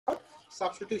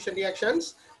substitution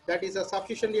reactions. That is a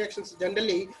substitution reactions.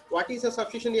 Generally, what is a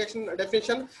substitution reaction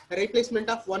definition? A replacement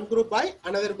of one group by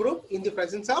another group in the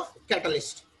presence of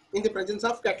catalyst. In the presence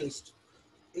of catalyst.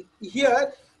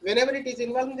 Here, whenever it is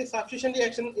involved in the substitution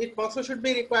reaction, it also should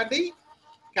be required the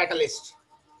catalyst.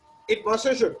 It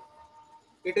also should.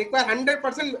 It requires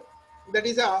 100%. That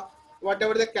is a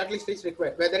whatever the catalyst is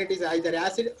required, whether it is either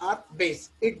acid or base.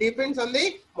 It depends on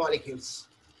the molecules.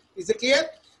 Is it clear?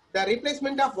 The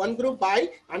replacement of one group by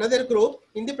another group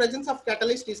in the presence of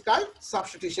catalyst is called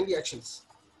substitution reactions.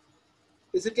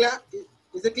 Is it clear?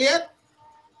 Is it clear?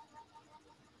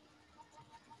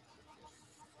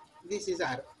 This is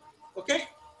R. Okay.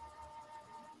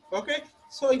 Okay.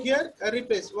 So here a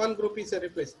replace, one group is a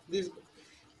replace. This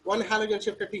one halogen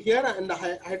shifted to here and the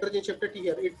hydrogen shifted to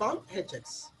here. It forms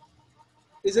HX.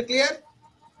 Is it clear?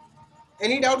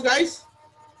 Any doubts, guys?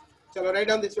 Shall write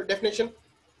down this definition.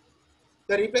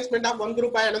 The replacement of one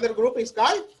group by another group is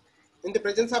called, in the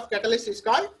presence of catalyst, is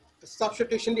called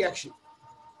substitution reaction.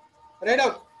 Write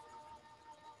down.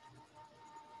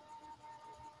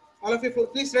 All of you,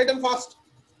 please write down fast.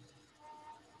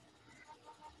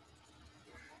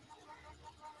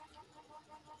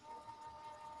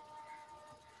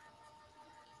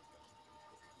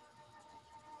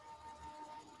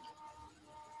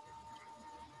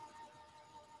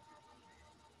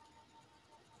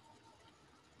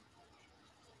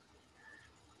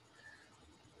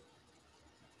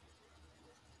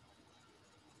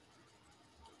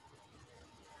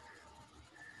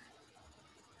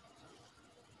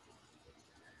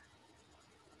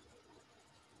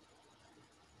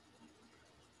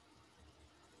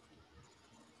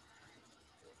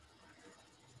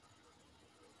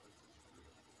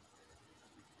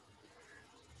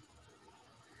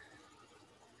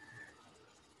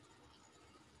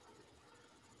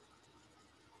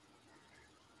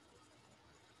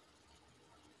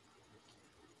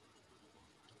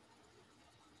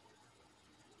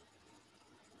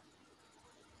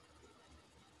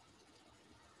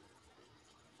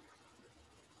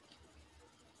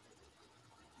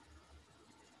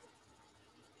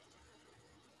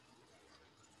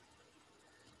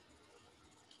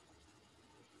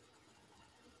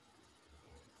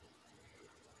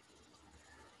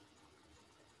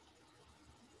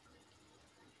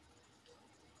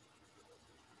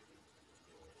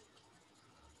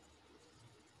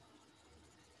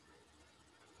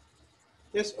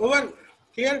 Yes, over.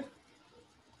 Clear?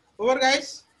 Over,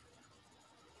 guys.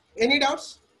 Any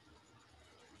doubts?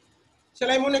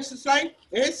 Shall I move next slide?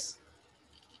 Yes.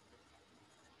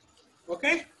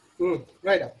 Okay.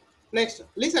 Write down. Next,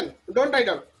 listen. Don't write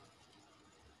down.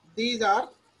 These are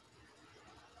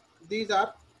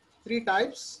three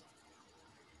types.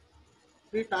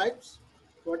 Three types.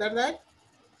 What are that?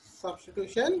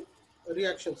 Substitution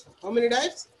reactions. How many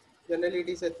types? Generally, it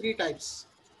is a three types.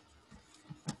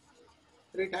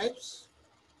 Three types.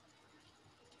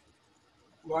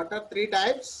 What are three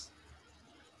types?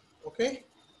 Okay.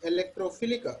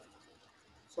 Electrophilic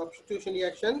substitution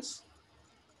reactions,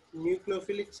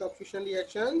 nucleophilic substitution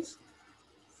reactions,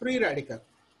 free radical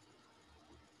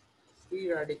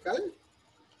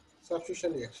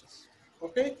substitution reactions.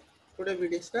 Okay. Today we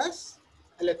discuss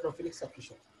electrophilic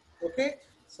substitution. Okay.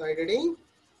 So I reading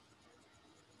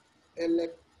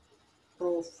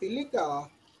electrophilic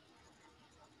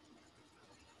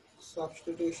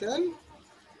substitution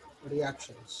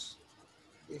reactions.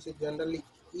 This is generally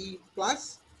E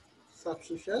plus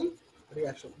substitution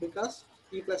reaction because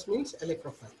E plus means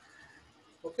electrophile.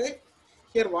 Okay.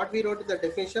 Here what we wrote the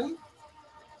definition.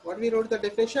 What we wrote the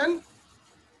definition?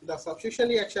 The substitution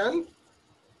reaction.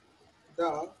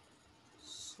 The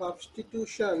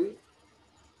substitution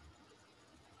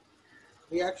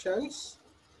reactions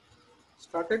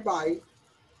started by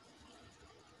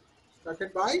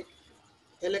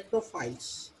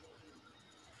electrophiles.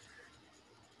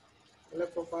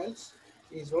 Electrophiles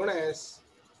is known as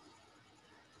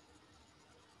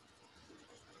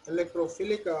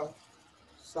electrophilic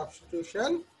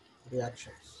substitution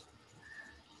reactions.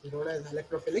 Is known as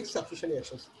electrophilic substitution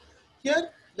reactions. Here,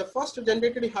 the first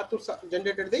generated, you have to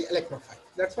generated the electrophile.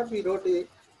 That's what we wrote.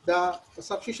 The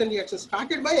substitution reaction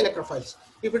started by electrophiles.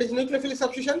 If it is nucleophilic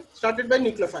substitution, started by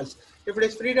nucleophiles. If it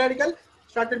is free radical,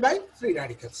 started by free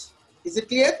radicals. Is it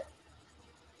clear?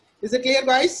 Is it clear,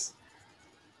 guys?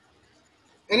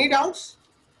 Any doubts?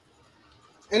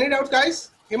 Any doubts, guys?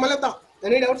 Himalata,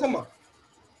 any doubts, Amma?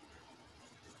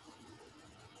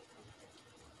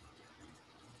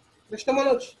 Krishna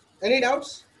Manoj, any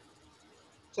doubts?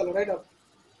 Chalo, write down.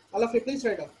 All of you, please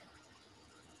write down.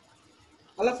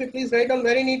 All of you, please write down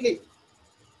very neatly.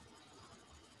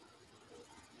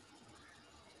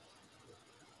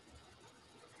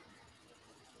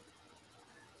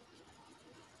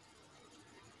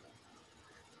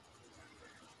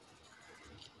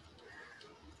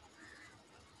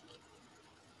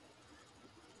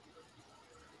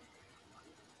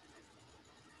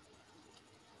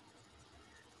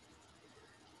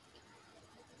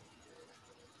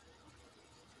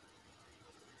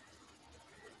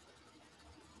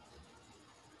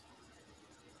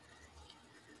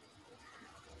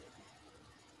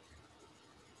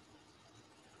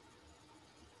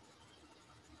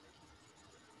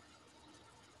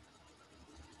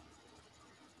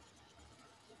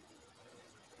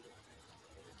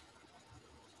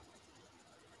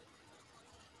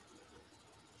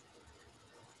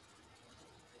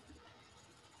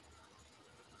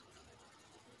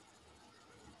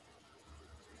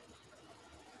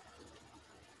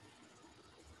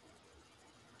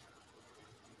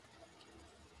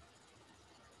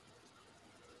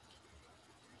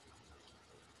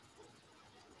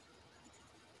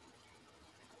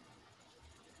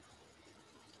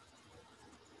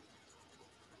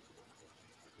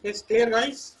 Yes, clear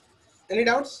guys? Any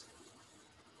doubts?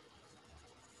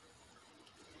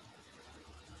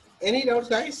 Any doubts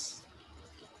guys?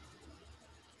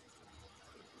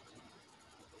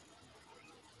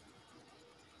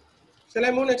 Shall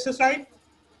I move next slide?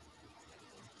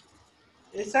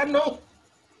 Yes or no?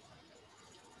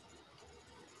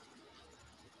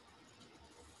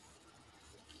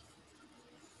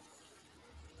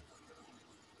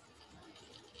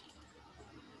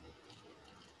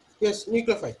 Yes,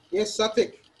 nucleophile. Yes,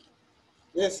 Satvik.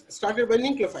 Yes, started by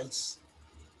nucleophiles.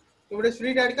 If it is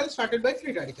free radicals, started by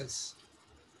free radicals.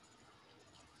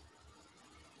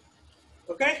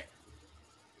 Okay?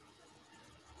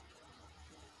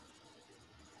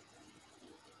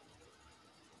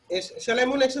 Yes, shall I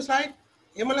move next slide?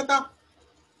 Hemalata,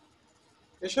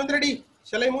 Yashwant Reddy,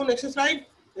 shall I move next slide?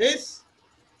 Yes.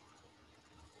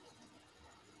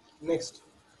 Next.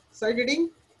 Side reading.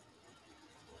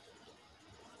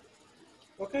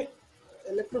 Okay.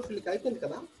 Electrophilic అయిపోయింది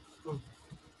కదా.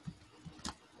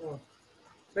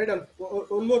 Right on.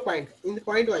 One more point. In the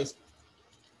point wise.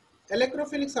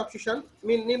 Electrophilic substitution.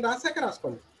 నేను రాసాక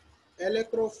రాసుకోండి.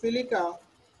 Electrophilic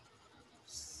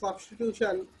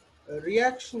substitution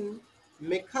reaction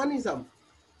mechanism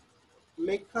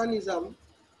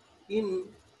in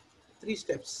three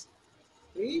steps.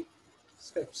 Three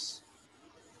steps.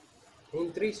 In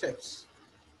three steps.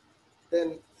 Then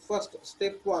first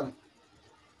step one,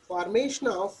 formation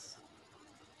of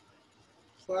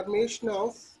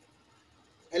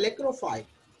electrophile.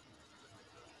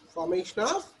 Formation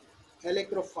of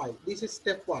electrophile. This is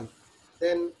step one.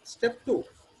 Then step two.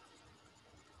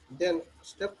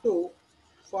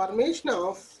 Formation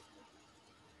of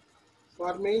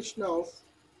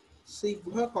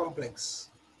sigma complex.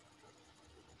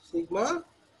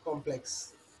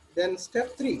 Then step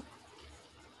three.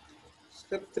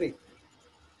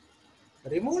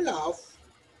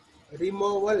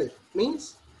 Removal means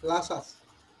loss of.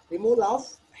 Removal of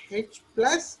H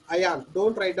plus ion.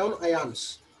 Don't write down ions.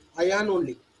 Ion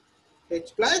only. H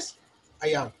plus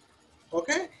ion.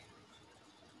 Okay.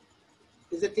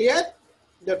 Is it clear?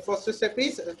 The first step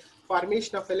is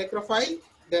formation of electrophile.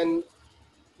 Then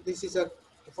this is a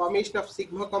formation of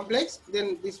sigma complex. Then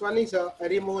this one is a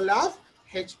removal of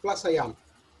H plus ion.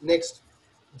 Next,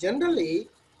 generally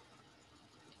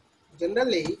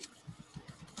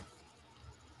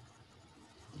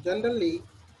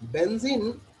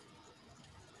benzene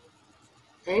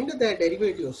and their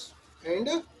derivatives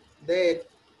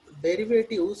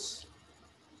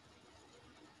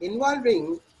involving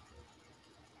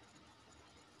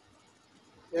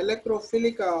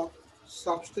electrophilic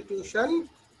substitution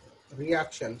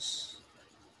reactions.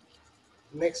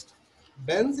 Next,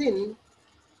 benzene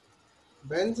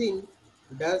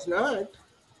does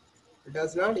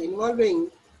not involving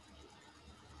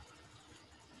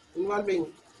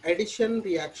addition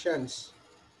reactions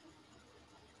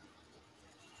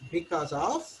because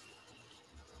of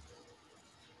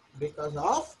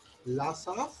loss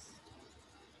of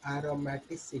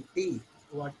aromaticity.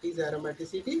 What is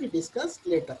aromaticity? We discuss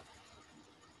later.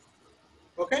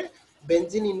 Okay,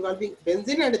 benzene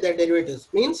and their derivatives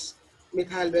means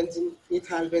methyl benzene,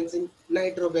 ethyl benzene,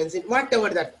 nitrobenzene, whatever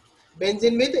that.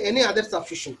 Benzene with any other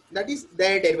substitution, that is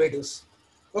their derivatives.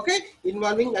 Okay,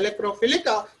 involving electrophilic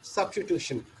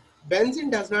substitution. Benzene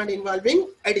does not involving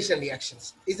addition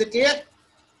reactions. Is it clear?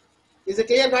 Is it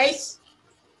clear, guys?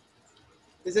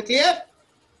 Is it clear?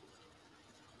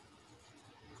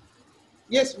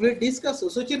 Yes, we discuss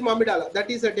Suchir Mamidala. That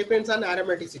is depends on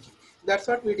aromaticity. That's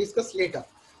what we discuss later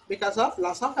because of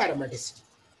loss of aromaticity.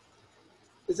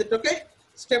 Is it okay?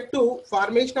 Step two,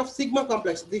 formation of sigma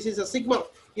complex. This is a sigma,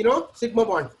 sigma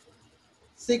bond.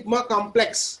 Sigma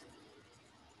complex.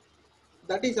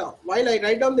 That is while I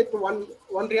write down that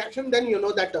one reaction, then you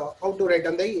know that how to write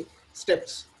down the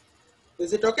steps.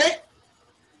 Is it okay?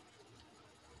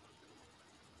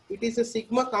 It is a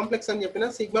sigma complex అని చెప్పిన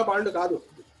sigma bond కాదు.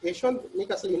 యశ్వంత్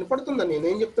నీకు అసలు వినపడుతుందా నేను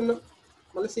ఏం చెప్తున్నా?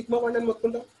 మళ్ళీ సిగ్మా బాండ్ అని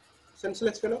మొత్తుకుంటా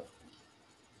సెన్స్లెస్ ఫెలో.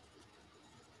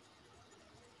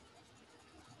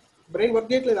 బ్రెయిన్ వర్క్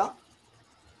చేయట్లేదా?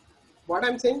 What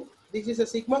I'm saying, this is a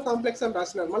sigma complex అని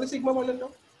రాసినారు, మళ్ళీ సిగ్మా బాండ్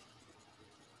అంటావు.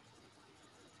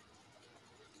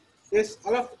 Yes,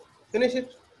 Allah, finish it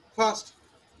fast.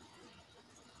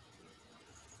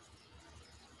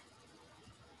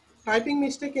 Typing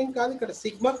mistake ఏం కాదు ఇక్కడ,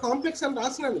 సిగ్మా కాంప్లెక్స్ అని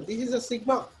రాసినాను. This is a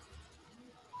sigma.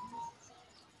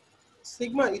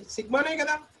 ఇది సిగ్మానే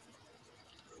కదా.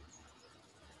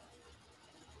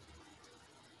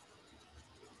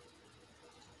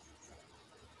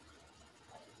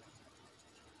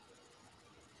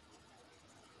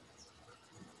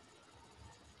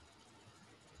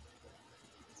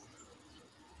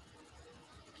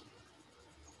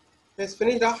 Yes,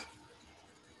 finished.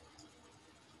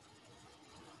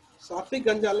 సాత్విక్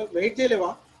గంజాల్లో వెయిట్ చేయలేవా?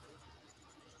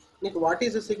 నీకు వాట్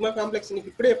ఈస్ సిగ్మా కాంప్లెక్స్ నీకు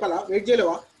ఇప్పుడే చెప్పాలా? వెయిట్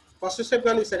చేయలేవా? ఫస్ట్ స్టెప్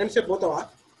కానీ సెకండ్ స్టెప్ పోతావా?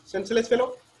 Senseless fellow.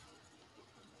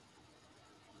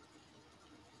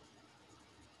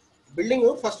 Building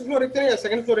first floor ఎక్కితే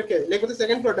సెకండ్ ఫ్లోర్ ఎక్కేది, లేకపోతే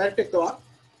సెకండ్ ఫ్లోర్ డైరెక్ట్ ఎక్కుతావా?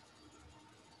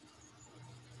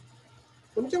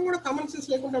 కొంచెం కూడా కామన్ సెన్స్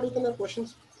లేకుండా అడుగుతున్నారు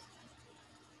క్వశ్చన్స్.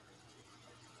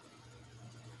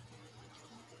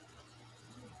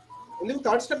 ఎందుకు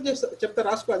థర్డ్ స్టెప్ చెప్తా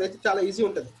రాసుకో, అదైతే చాలా ఈజీ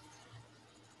ఉంటుంది.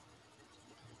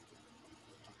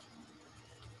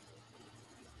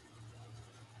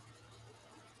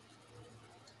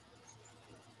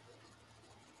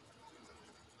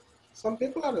 Some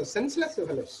people are senseless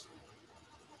fellows.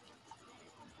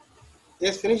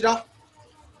 Yes, finished.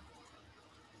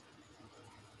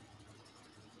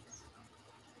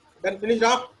 Then finished.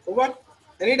 Over.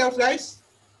 Any doubts, guys?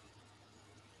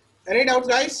 Any doubts,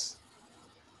 guys?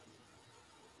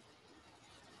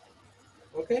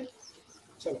 Okay.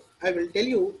 So I will tell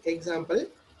you example.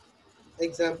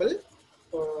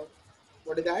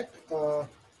 What is that?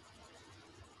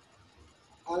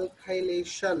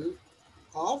 Alkylation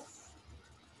of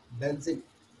benzene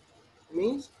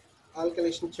means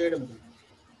alkylation chedam.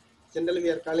 Generally, we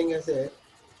are calling as a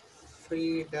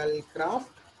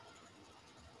Friedel-Crafts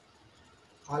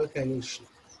alkylation.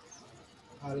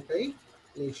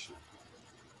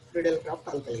 Friedel-Crafts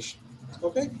alkylation.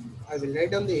 Okay, I will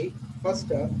write down the first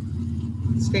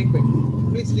statement.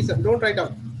 Please listen. Don't write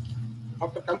down.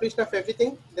 After completion of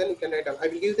everything, then you can write down. I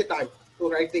will give the time to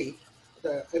write the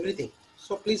everything.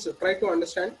 So please try to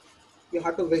understand. You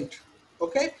have to wait.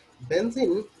 Okay,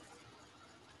 benzene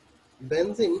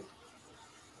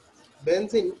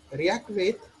react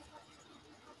with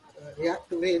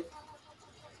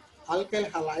alkyl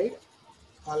halide.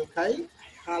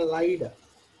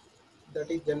 That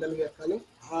is generally we are calling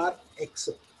RX,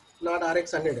 not RX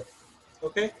 100.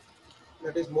 Okay,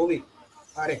 that is movie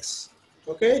RX.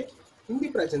 Okay, in the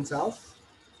presence of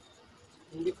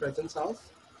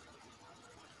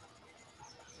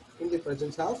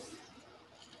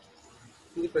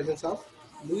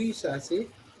Lewis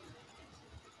acids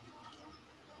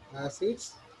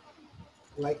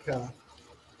like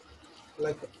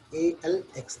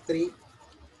AlX3,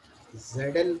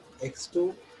 ZnX2,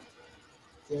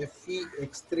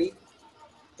 FeX3,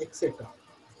 etc.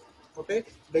 Okay,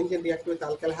 benzene react with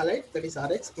alkyl halide, that is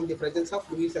RX, in the presence of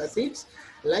Lewis acids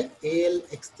like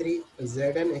AlX3,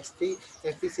 ZnX3,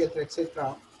 FeCl3, etc.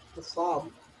 to form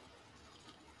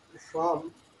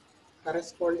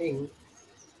corresponding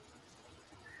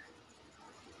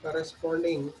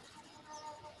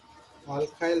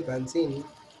alkyl benzene.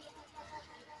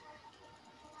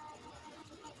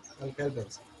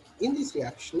 In this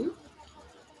reaction,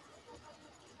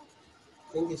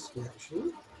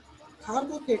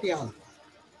 carbocation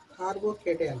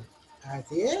as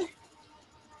a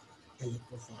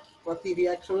electrophile. Prati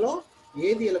reaction lo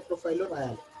edi electrophile lo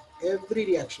rayali. Every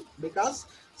reaction, because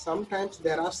sometimes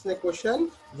they are asked the question,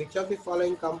 which of the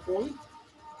following compound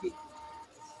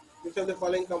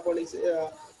is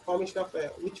formation of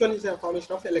which one is a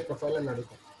formation of electrophile and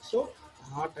adugutam. So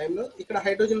aa time lo ikkada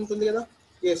hydrogen untundi kada.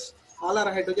 Yes, all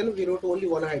are hydrogen. We wrote only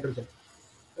one hydrogen.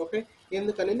 Okay,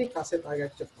 ఎందుకని నీకు కాసేపు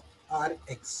ఆగాక చెప్తాం.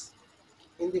 RX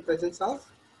in the presence of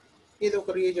ఏదో ఒక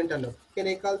reagent అన్నారు. Can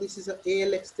I call this is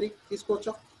AlX3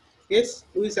 తీసుకోవచ్చా? Yes,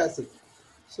 Lewis acid.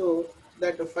 So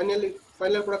that final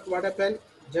product what happened?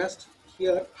 Just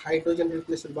here hydrogen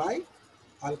replaced by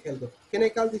alkyl group. Can I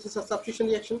call this is a substitution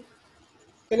reaction?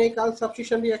 Can I call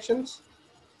substitution reactions?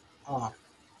 R.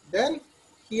 Then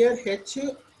here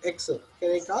HX.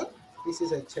 Can I call this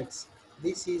is HX?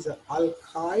 This is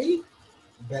alkyl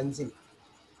benzene.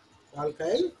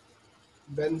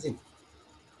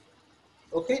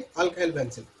 Okay, alkyl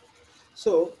benzene.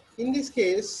 So in this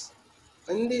case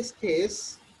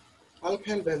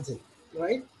alkyl benzene,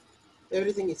 right?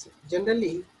 Everything is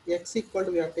generally X equal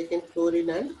to, we are taking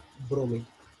chlorine and bromine.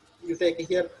 You take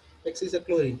here X is a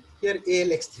chlorine, here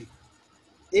AlX3,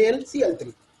 AlCl3,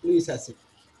 Lewis acid,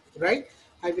 right?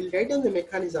 I will write down the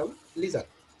mechanism. Listen,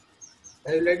 I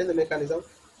will write down the mechanism.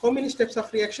 How many steps of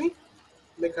reaction?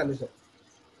 Mechanism.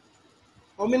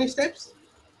 How many steps?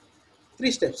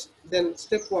 3 steps. Then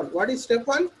step 1. What is step 1?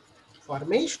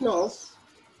 Formation of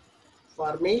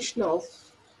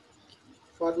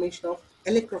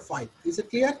electrophile. Is it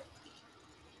clear?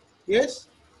 Yes,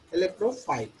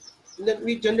 electrophile. And then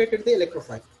we generated the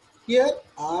electrophile. Here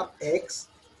RX,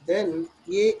 then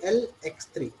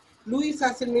AlX3. Lewis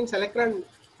acid means electron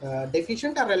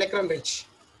deficient or electron rich?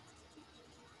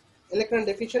 Electron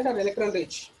deficient or electron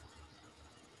rich?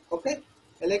 Okay,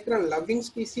 electron loving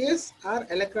species or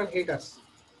electron haters?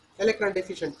 Electron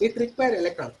deficient. It require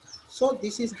electron. So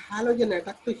this is halogen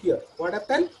attack to here. What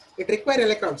happened? It require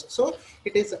electrons. So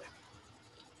it is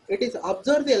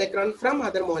absorb the electron from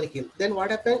other molecule. Then what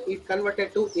happened? It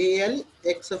converted to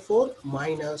Alx4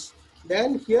 minus.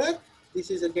 Then here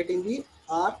this is getting the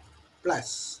R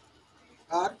plus.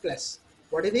 R plus.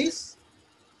 What is this?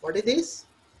 What is this?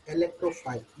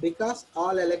 Electrophile. Because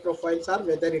all electrophiles are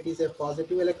whether it is a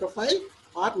positive electrophile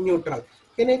or neutral.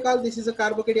 Can I call this is a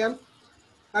carbocation?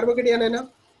 Carbocation है ना?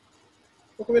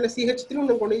 ఒకవేళ CH3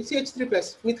 ఉందనుకోండి CH3 plus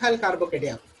methyl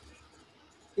carbocation.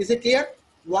 Is it clear?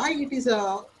 Why it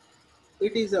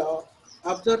is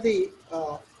observe the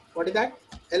what is that?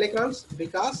 Electrons,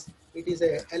 because it is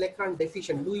a electron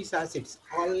deficient. Lewis acids,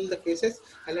 all the cases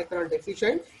electron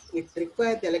deficient. It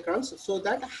requires the electrons, so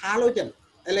that halogen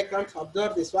electrons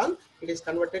observe this one. It is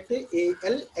converted to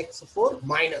Alx4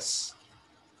 minus.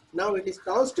 Now it is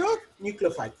comes to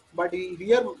nucleophile. But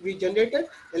here we generated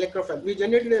electrophile. We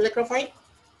generated electrophile.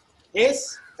 Yes,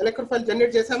 electrophile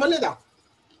generate chesama leda?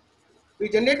 We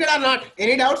generated or not?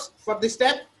 Any doubts for this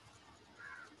step?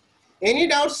 Any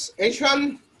doubts? Ashwan,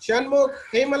 Shanmukh,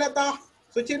 Hemalata,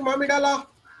 Suchir Mamidala,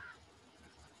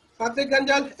 Satvik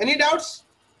Ganjal. Any doubts?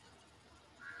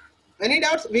 Any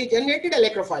doubts? We generated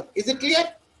electrophile. Is it clear?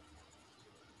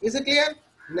 Is it clear?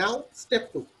 Now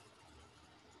step 2.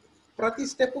 Prati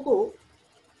step ko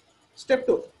step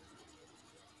 2.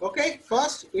 Okay,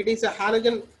 first it is a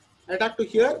halogen attack to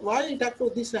here. Why attack to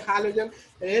this halogen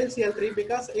AlCl3?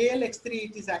 Because AlX3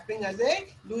 it is acting as a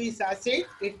Lewis acid.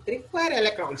 It requires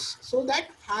electrons, so that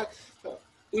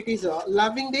it is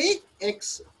loving the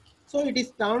X. So it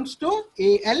is turns to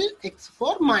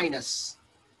Alx4 minus.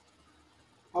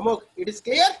 Amok, it is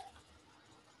clear?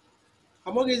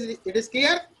 Amok, it is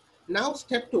clear? Now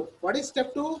step 2. What is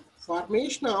step 2?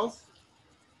 Formation of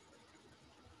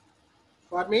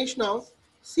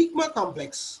sigma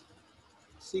complex.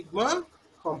 Sigma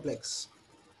complex.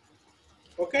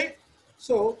 Okay,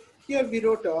 so here we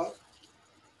wrote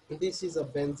this is a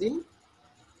benzene.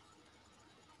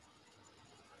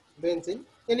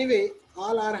 Anyway,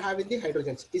 all are having the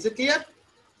hydrogens. Is it clear?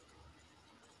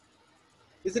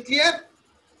 Is it clear,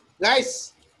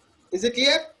 guys? Is it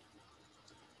clear?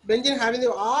 Benzene having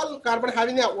the all carbon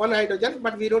having the one hydrogen,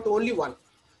 but we wrote only one.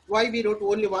 Why we wrote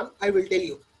only one? I will tell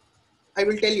you.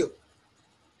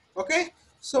 Okay,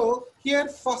 so here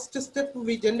first step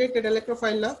we generated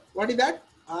electrophile now. What is that?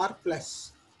 R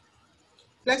plus.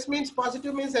 Plus means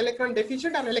positive, means electron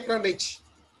deficient or electron rich.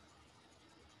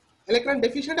 Electron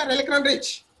deficient or electron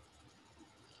rich?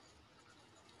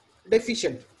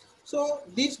 Deficient. So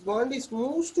this bond is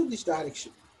moves to this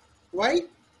direction. Why?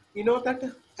 You know that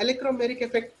electromeric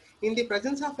effect. In the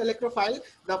presence of electrophile,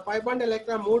 the pi bond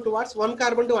electron move towards one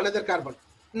carbon to another carbon.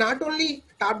 Not only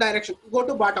top direction, go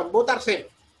to bottom, both are same.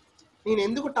 నేను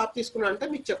ఎందుకు top తీసుకున్నా అంటే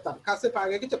మీకు చెప్తాను, కాసేపు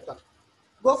ఆగాకి చెప్తాను.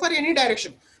 Go for any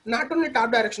direction, not only top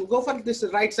direction, go for this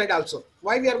right side also.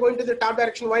 Why we are going to the top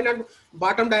direction? Why not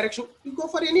bottom direction? You go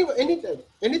for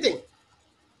anything.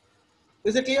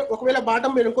 Is it clear? ఒకవేళ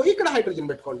bottom పోయినకో ఇక్కడ hydrogen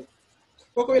పెట్టుకోండి,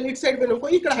 ఒకవేళ it side పోయినకో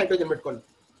ఇక్కడ hydrogen పెట్టుకోండి.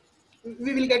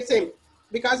 We will get same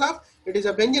because of it is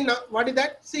a benzene now. What is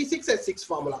that? C6H6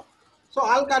 formula. So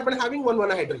all carbon having one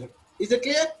hydrogen. Is it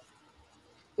clear?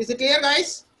 Is it clear, guys?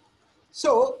 So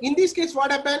in this case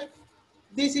what happened?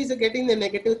 This is getting the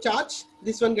negative charge,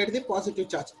 this one gets the positive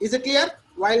charge. Is it clear?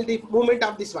 While the movement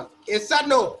of this one, yes or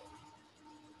no?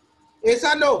 Yes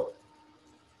or no?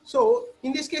 So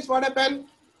in this case what happened?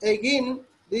 Again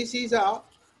this is a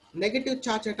negative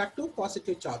charge attack to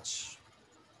positive charge.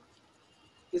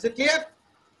 Is it clear?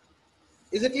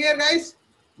 Is it clear, guys?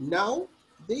 Now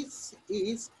this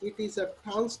is, it is a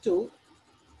turns to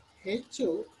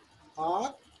HO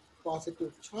or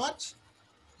positive charge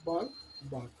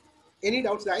bond. Any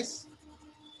doubts, guys?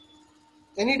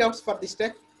 Any doubts for this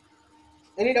step?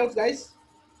 Any doubts, guys?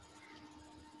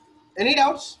 Any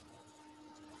doubts?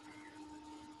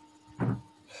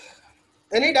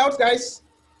 Any doubts, guys?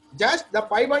 Just the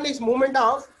pi bond is movement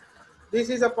of, this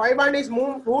is a pi bond is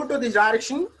move to this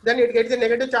direction, then it gets a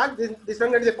negative charge, this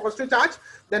one gets a positive charge,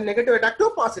 then negative attack to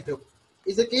positive.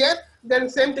 Is it clear? Then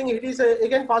same thing, it is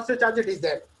again positive charge, it is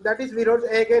there. That is we wrote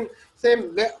again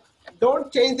same way.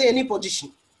 Don't change any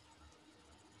position.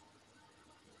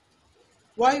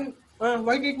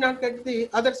 Why did not get the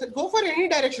other side? Go for any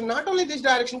direction, not only this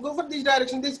direction, go for this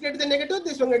direction. This gets the negative,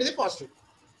 this one gets the positive.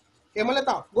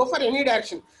 Hemalata, go for any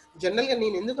direction. General గా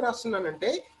నేను ఎందుకు రాస్తున్నానంటే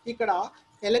ఇక్కడ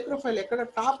electrophile ఎక్కడ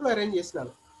top లో arrange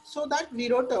చేస్తున్నాను, so that we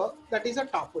wrote that is a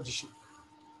top position.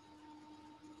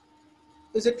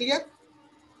 Is it clear?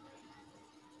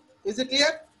 Is it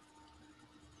clear?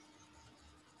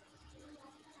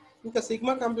 ఇంకా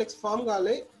sigma complex form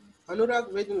కాలే Anurag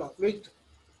wait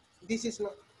this is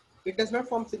not, it does not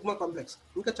form sigma complex,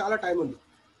 ఇంకా చాలా time ఉంది.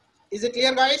 Is it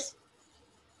clear guys?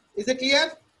 Is it clear?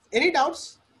 Any doubts?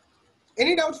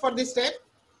 Any doubts for this step?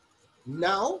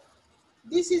 Now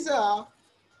this is a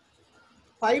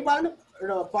pi bond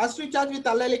positive charge with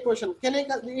allylic position. Can I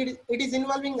call it is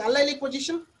involving allylic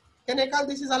position? Can I call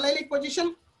this is allylic position?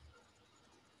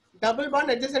 Double bond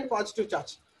adjacent positive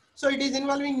charge. So it is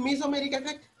involving mesomeric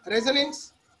effect, resonance.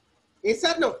 Yes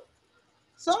or no?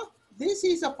 So this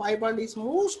is a pi bond is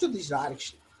moves to this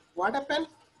direction. What happened?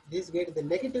 This get the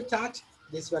negative charge,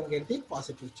 this one get the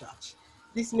positive charge.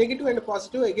 This negative and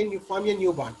positive again you form a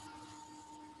new bond.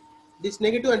 This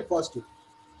negative and positive.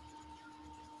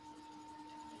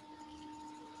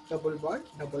 Double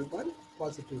bond,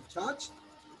 positive charge,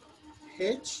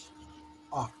 H,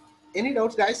 R. Any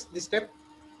doubts guys this step?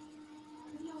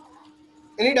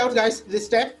 Any doubts guys this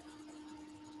step?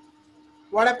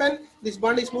 What happened? This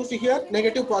bond is moved to here,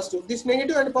 negative, positive. This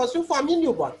negative and positive form a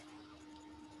new bond.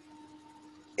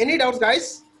 Any doubts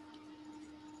guys?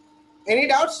 Any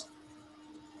doubts?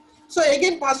 So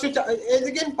again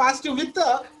positive with the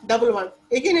double bond.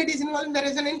 Again it is involved in the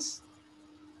resonance.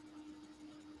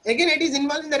 Again it is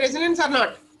involved in the resonance or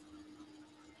not?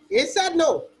 Yes or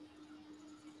no?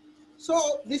 So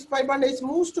this pi bond is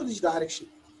moves to this direction.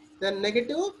 Then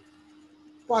negative,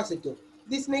 positive.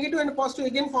 This negative and positive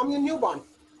again form a new bond.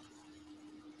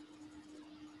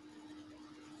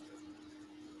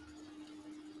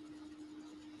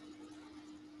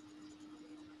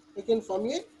 Again form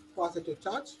a positive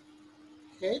charge,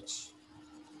 H,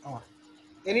 R.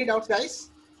 Any doubts guys?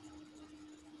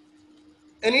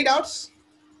 Any doubts?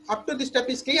 Up to this step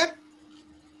is clear?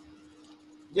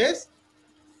 Yes?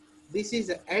 This is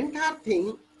the entire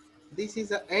thing. This is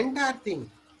the entire thing.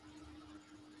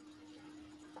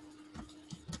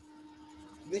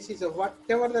 This is a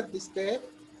whatever that this step,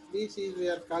 this is we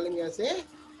are calling as a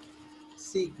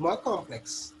sigma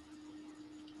complex.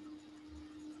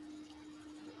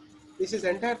 This is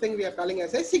entire thing we are calling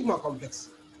as a sigma complex.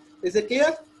 Is it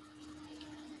clear?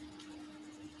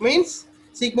 Means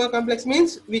sigma complex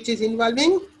means which is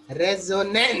involving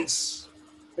resonance.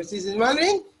 Which is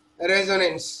involving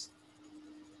resonance.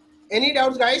 Any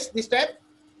doubts guys this step?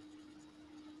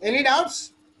 Any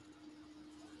doubts?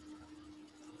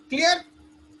 Clear?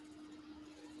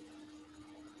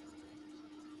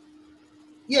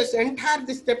 Yes, entire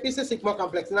this step is a sigma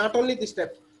complex. Not only this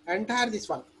step, entire this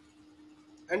one.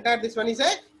 Entire this one is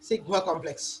a sigma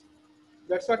complex.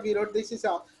 That's what we wrote. This is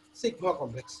a sigma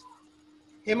complex.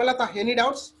 Hemalata, any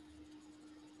doubts?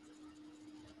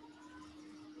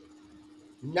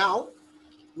 Now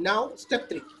step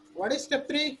 3. What is step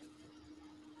 3?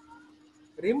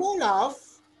 Removal of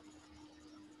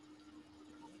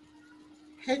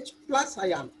H plus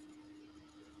ion.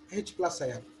 H plus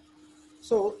ion.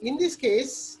 So in this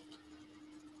case,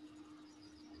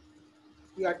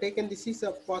 you are taken this is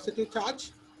a positive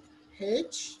charge,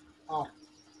 H, R.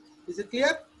 Is it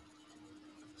clear?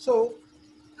 So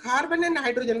carbon and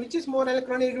hydrogen, which is more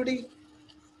electronegativity?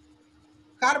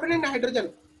 Carbon and hydrogen,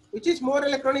 which is more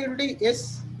electronegativity?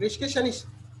 Yes, Rishikesh is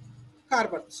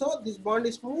carbon. So this bond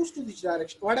is moves to this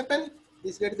direction. What happened?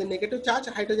 This gets the negative charge,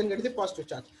 hydrogen gets the positive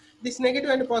charge. This negative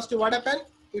and positive, what happened?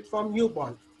 It form new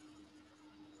bond.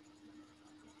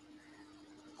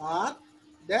 R,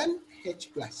 then H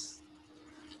plus.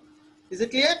 Is it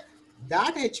clear?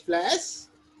 That H plus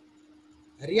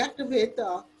react with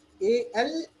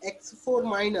AlX4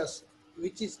 minus,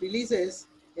 which is releases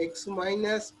X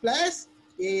minus plus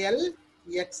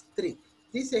AlX3.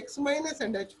 This X minus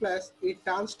and H plus, it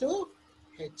turns to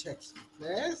HX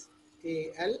plus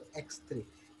AlX3.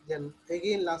 Then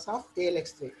again loss of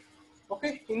AlX3.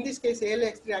 Okay, in this case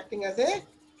AlX3 acting as a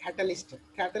catalyst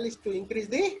to increase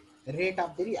the rate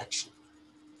of the reaction.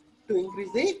 To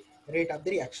increase the rate of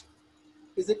the reaction.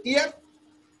 Is it clear?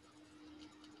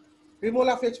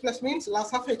 Removal of H plus means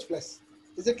loss of H plus.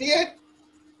 Is it clear?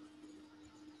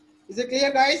 Is it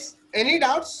clear guys? Any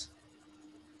doubts?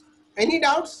 Any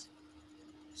doubts?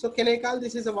 So can I call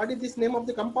this is a, what is this name of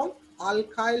the compound?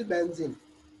 Alkyl benzene.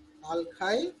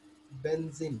 Alkyl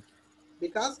benzene.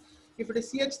 Because if it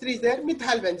is CH3 is there,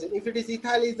 methyl benzene. If it is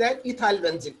ethyl is there, ethyl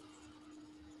benzene.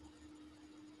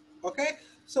 Okay.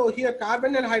 So here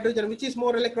carbon and hydrogen, which is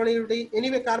more electronegativity?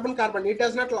 Anyway, carbon, it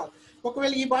does not lock. Okay,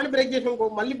 well, this bond break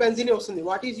malli benzene vastundi.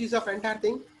 What is use of entire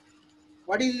thing?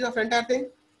 What is use of entire thing?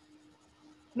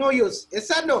 No use. Yes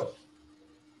or no?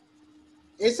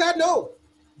 Yes or no?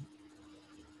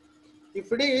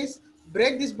 If it is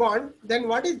break this bond, then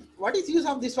what is use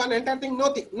of this one entire thing?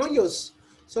 Nothing, no use.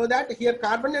 So that here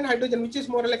carbon and hydrogen, which is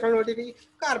more electronegativity?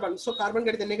 Carbon. So carbon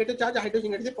gets the negative charge,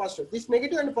 hydrogen gets the positive. This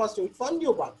negative and positive, it form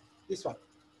new bond. This one.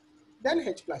 Then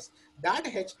H plus. That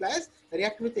H plus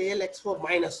react with AlX4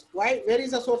 minus. Why? Where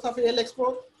is the source of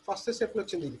AlX4? First step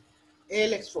lochindi.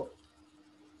 AlX4.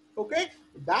 Okay.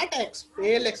 That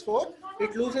AlX4,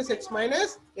 it loses H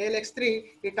minus, AlX3,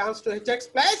 it turns to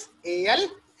HX plus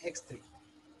AlX3.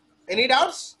 Any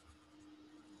doubts?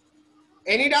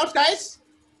 Any doubts, guys?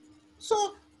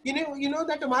 So you know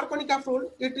that Markovnikov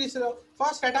rule, it is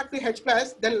first attack to H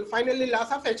plus, then finally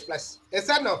loss of H plus. Yes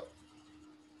or no?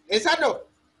 Yes or no?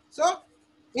 So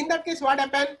in that case, what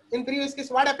happened? In previous case,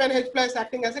 what happened? H plus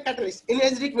acting as a catalyst in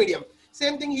acidic medium.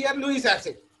 Same thing here, Lewis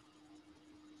acid.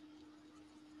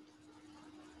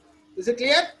 Is it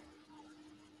clear?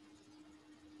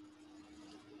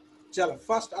 Chalo,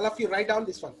 first all of you write down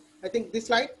this one. I think this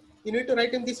slide, you need to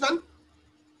write in this one.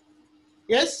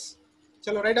 Yes?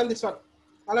 Chalo, write down this one.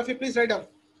 All of you please write down.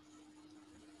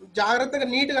 జాగ్రత్తగా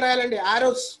neat గా రాయాలండి.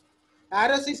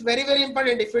 arrows is very very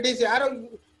important. If it is arrow,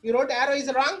 you wrote arrow is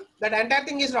wrong, that entire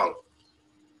thing is wrong.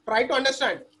 Try to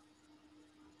understand.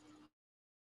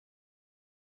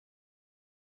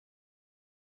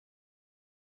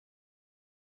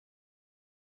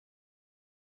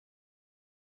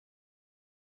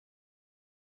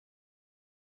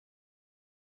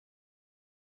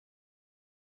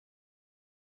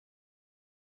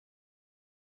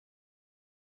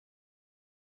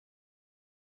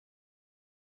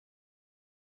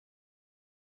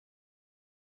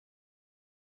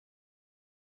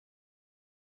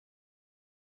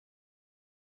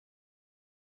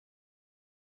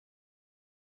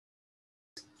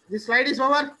 This slide is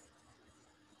over.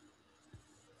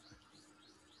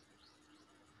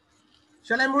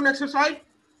 Shall I move next slide?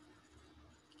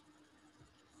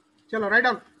 Chalo, write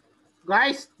down.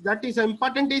 Guys, that is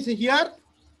important is here.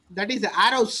 That is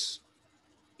arrows.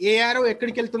 A arrow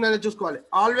ఎక్కడికి వెళ్తుందో చూసుకోవాలి.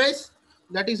 Always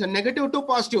that is a negative to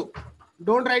positive.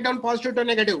 Don't write down positive to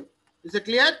negative. Is it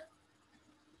clear?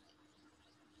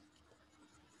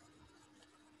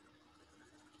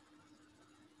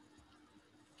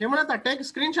 Hemalata, take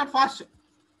screenshot fast.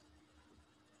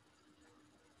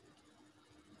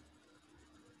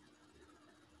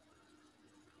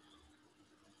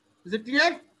 Is it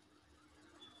clear?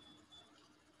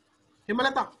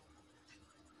 Hemalata.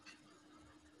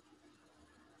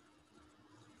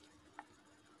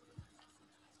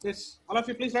 Yes, all of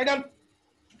you please write down.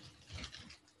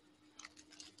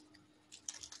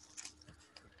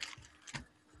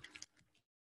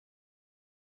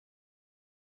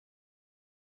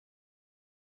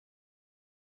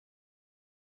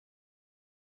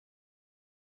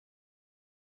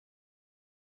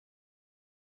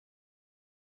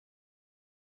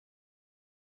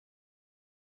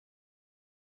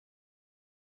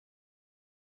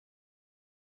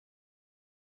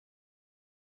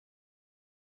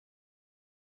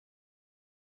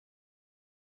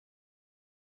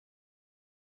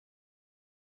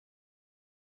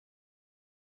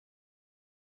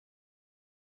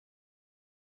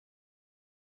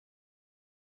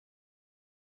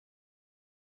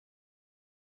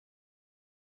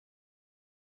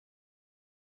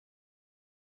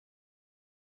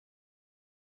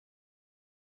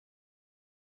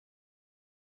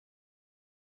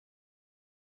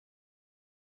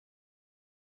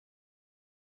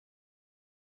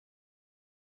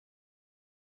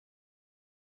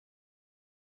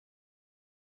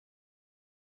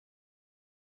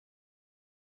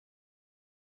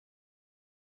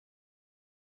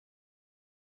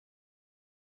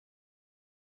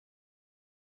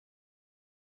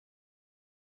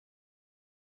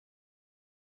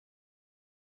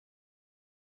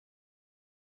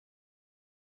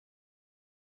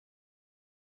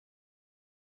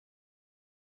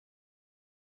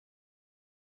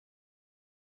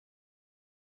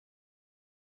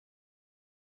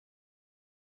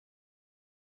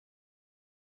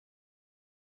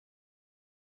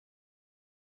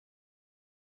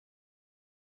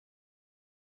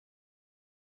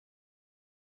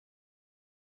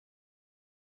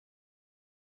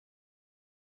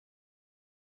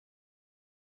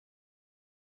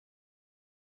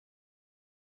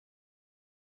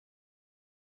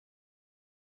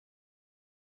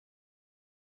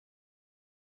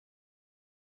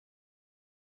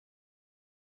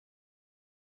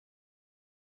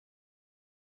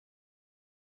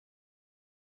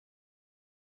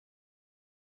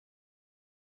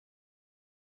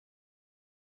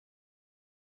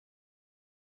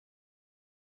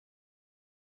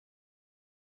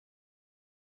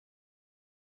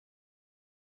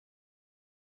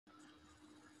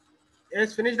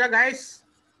 Yes, finished, guys.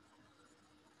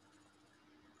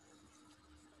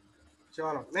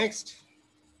 Chalo, next.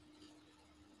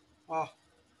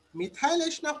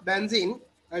 Methylation of benzene.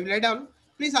 I will write down.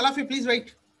 Please, all of you, please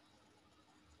write.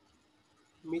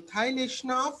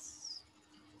 Methylation of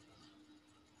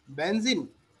benzene.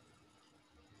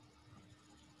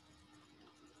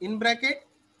 In bracket,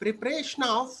 preparation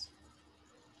of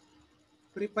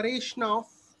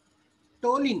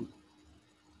toluene.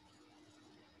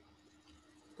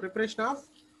 Preparation of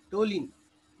toluene.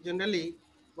 Generally,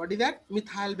 what is that?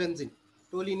 Methyl benzene.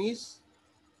 Toluene is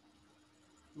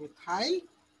methyl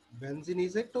benzene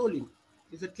is a toluene.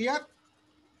 Is it clear?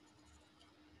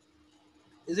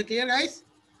 Is it clear, guys?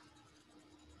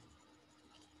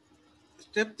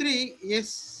 Step 3,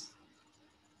 yes.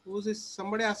 Who's this?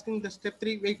 Somebody asking the step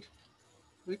 3. Wait,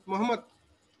 Muhammad.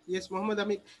 Yes, Muhammad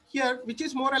Amit. Here, which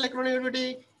is more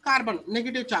electronegativity? Carbon,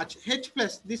 negative charge. H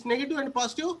plus, this negative and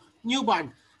positive, new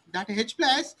bond. That H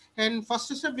plus, and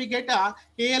first step we get a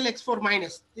AlX4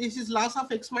 minus. This is loss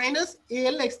of X minus,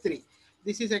 AlX3.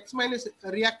 This is X minus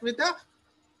react with the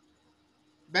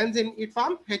benzene, it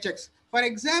form HX. For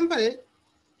example,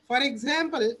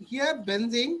 here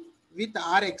benzene with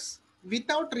Rx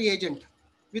without reagent,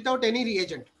 without any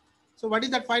reagent. So what is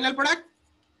that final product?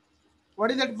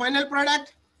 What is that final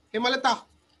product? Hemalata.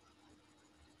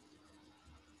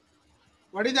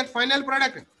 What is that final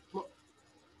product?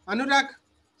 Anurag,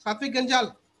 Satvik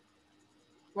Ganjal.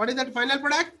 What is that final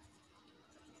product?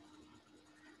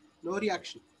 No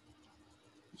reaction.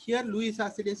 Here Lewis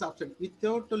acid is absent.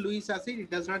 Without the Lewis acid, it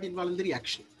does not involve in the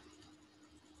reaction.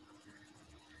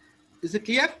 Is it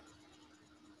clear?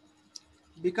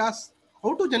 Because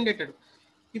how to generate it?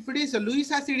 If it is a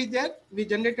Lewis acid is there, we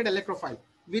generated electrophile.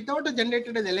 Without a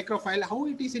generated electrophile, how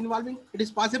it is involving? It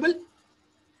is possible.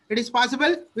 It is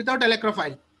possible without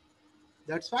electrophile.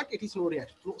 That's what it is no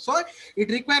reaction. So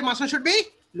it required muscle should be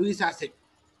Lewis acid.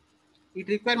 It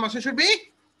required muscle should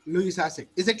be Lewis acid.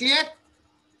 Is it clear?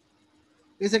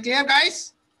 Is it clear,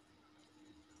 guys?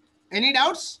 Any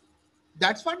doubts?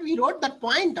 That's what we wrote that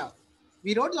point.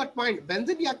 We wrote that point.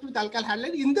 Benzene react with alkyl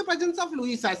halide in the presence of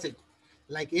Lewis acid,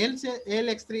 like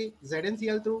AlX3,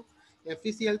 ZnCl2,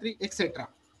 FeCl3, etc.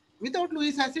 Without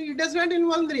Lewis acid, it does not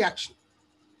involve the reaction.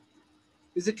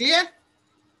 Is it clear?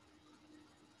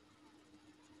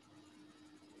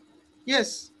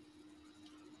 Yes.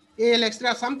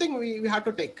 AlX3 something we have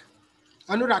to take.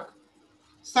 Anurag,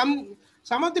 some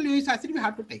of the Lewis acid we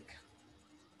have to take.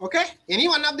 Okay, any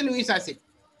one of the Lewis acid.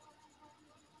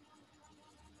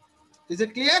 Is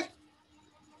it clear?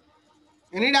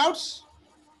 Any doubts?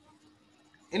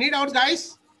 Any doubts,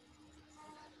 guys?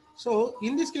 So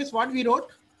in this case, what we wrote?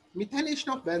 Methylation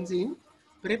of benzene,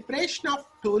 preparation of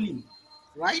toluene,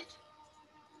 right?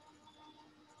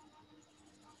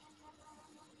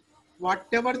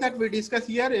 Whatever that we discuss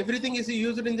here, everything is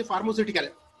used in the pharmaceutical.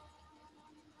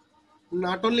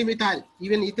 Not only methyl,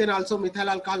 even ethane also, methyl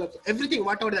alcohol also, everything,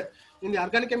 whatever that in the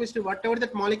organic chemistry, whatever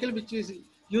that molecule which is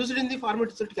used in the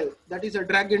pharmaceutical, that is a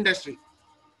drug industry.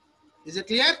 Is it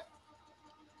clear?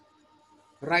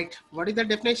 Right. What is the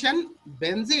definition?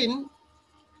 Benzene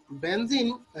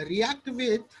react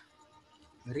with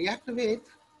methyl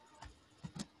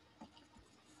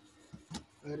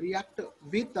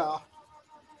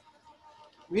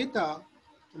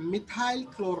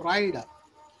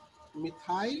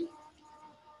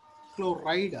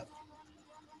chloride,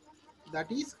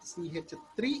 that is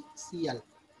CH3Cl,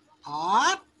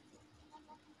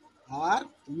 or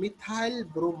methyl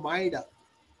bromide,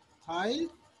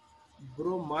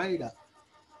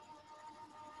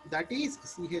 that is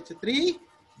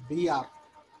CH3Br,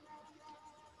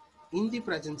 in the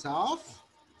presence of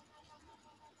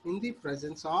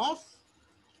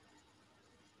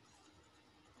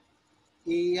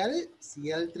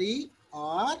AlCl3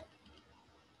 or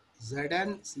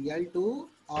ZnCl2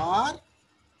 or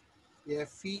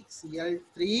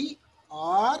FeCl3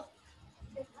 or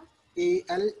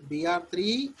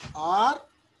AlBr3 or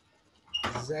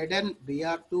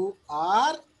ZnBr2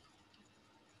 or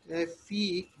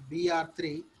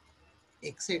FeBr3,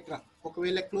 etc.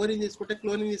 ఒకవేళ chlorine తీసుకుంటే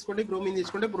chlorine తీసుకోండి, bromine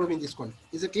తీసుకుంటే bromine తీసుకోండి.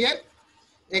 Is it clear?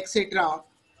 Etc.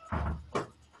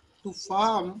 to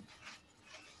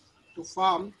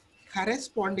form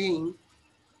corresponding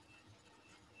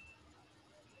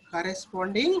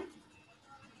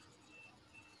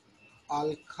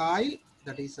alkyl,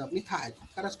 that is methyl.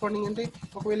 Corresponding ante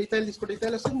ఒకవేళ ethyl తీసుకుంటే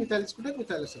ethyl వస్తుంది, methyl తీసుకుంటే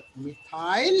methyl వస్తుంది.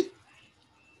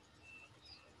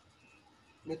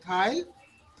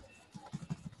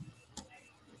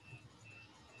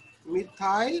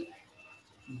 methyl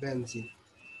benzene,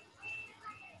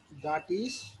 that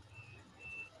is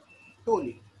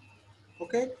toluene.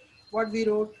 Okay, what we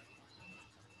wrote?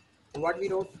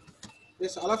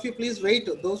 Yes, all of you please wait.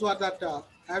 Those who are that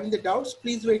having the doubts,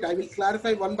 please wait. I will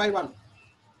clarify one by one.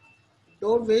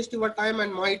 Don't waste your time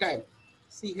and my time.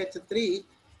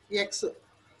 CH3X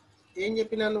ఏం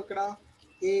చెప్పినాను ఇక్కడ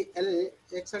AL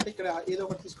X అంటే ఇక్కడ ఏదో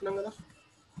ఒకటి తీసుకున్నాం కదా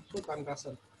so దాన్ని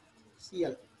రాస్తాను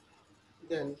CL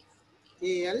then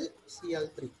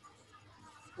AlCl3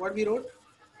 what we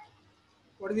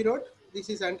wrote this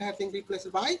is entire thing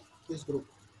replaced by this group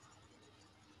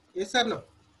yes or no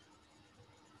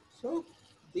so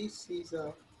this is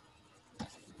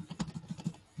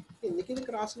ఎందుకు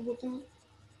ఇది రాసుకుపోతుంది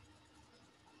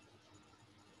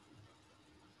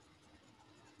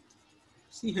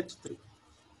CH3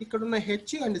 ఇక్కడ ఉన్న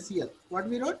H and Cl what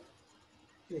we wrote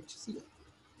HCl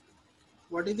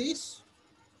what is this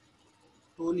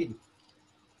toluene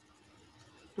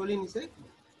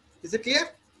is it clear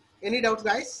any doubts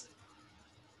guys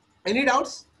any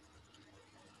doubts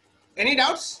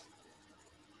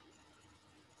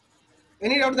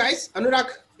guys Anurag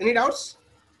any doubts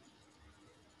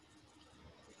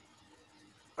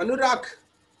Anurag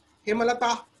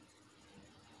Hemalata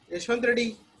Yashwant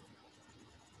Reddy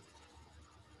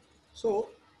so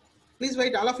please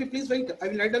wait all of you please wait I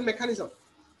will write down mechanism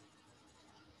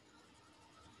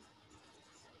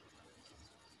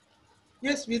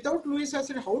yes without Lewis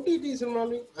acid how it is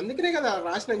involving అందుకనే కదా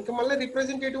రాసిన ఇంకా మళ్ళీ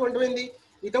representative అంటేంది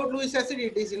without Lewis acid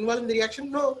it is involved in the reaction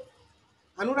no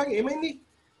Anurag ఏమైంది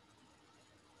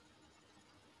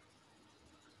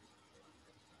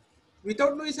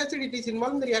without Lewis acid it is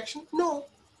involved in the reaction no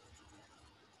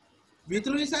with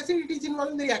Lewis acid it is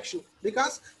involved in the reaction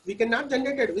because we cannot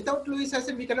generate it without Lewis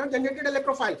acid we cannot generate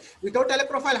electrophile without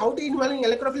electrophile how to involve in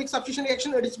electrophilic substitution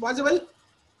reaction it is possible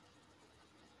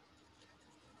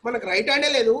మనకు right హ్యాండే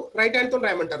లేదు right hand తో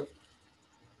రాయమంటారు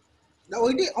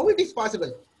how it is possible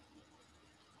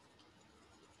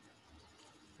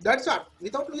that's what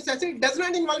without Lewis acid it does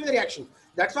not involve in the reaction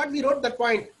that's what we wrote that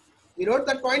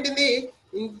point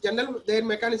in general their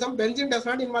mechanism benzene does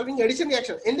not involve in addition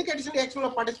reaction ఎందుకు addition reaction లో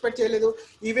participate చేయలేదు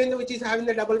even though which is having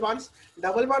the double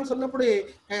bonds ఉన్నప్పుడు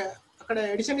అక్కడ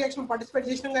addition reaction participate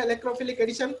చేసినాక electrophilic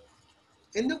addition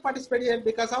ఎందుకు participate చేయాలి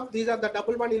because of these are the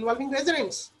double bond involving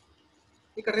resonance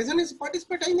ఇక్కడ resonance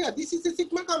participate అయింది this is a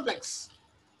sigma complex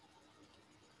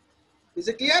is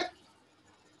it clear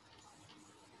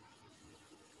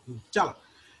chala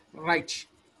right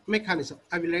mechanism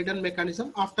I will write down mechanism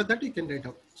after that you can write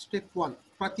down step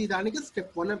 1 prati daniki step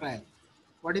 1 and write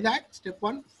what is that step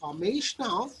 1 formation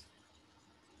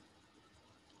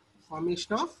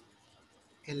of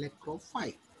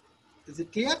electrophile is it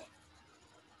clear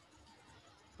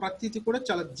ప్రతిది కూడా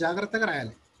చాలా జాగ్రత్తగా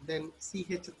రాయాలి then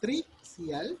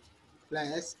CH3Cl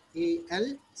plus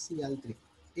AlCl3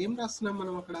 ఏం రాస్తున్నాం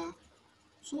మనం అక్కడ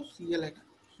so Cl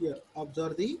here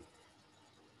observe the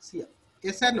Cl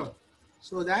yes or no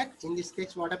so that in this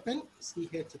case what happened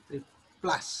CH3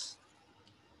 plus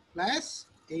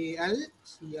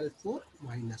AlCl4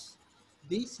 minus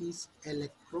this is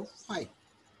electrophile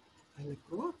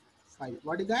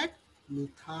what is that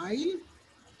methyl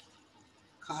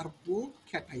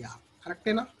carbocation correct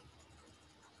ena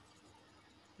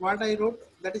what I wrote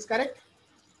that is correct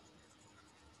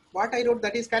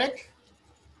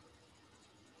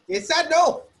yes or no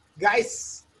guys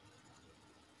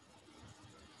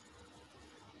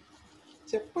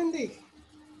చెప్పండి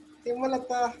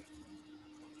Hemalatha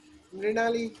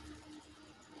Mrinali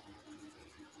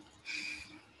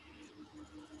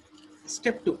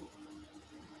step 2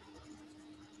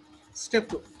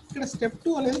 ఇక్కడ step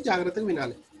 2 అనేది జాగ్రత్తగా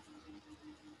వినాలి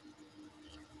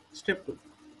step 2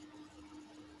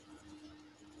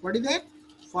 what is that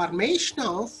formation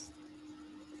of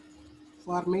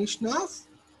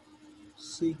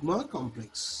sigma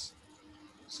complex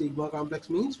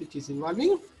means which is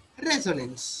involving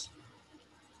resonance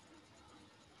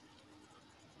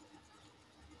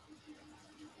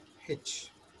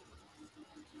H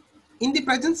in the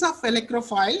presence of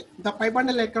electrophile the pi bond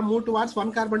electron move towards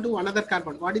one carbon to another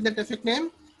carbon what is that effect name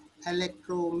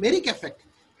electromeric effect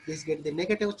this get the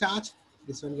negative charge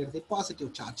this one get the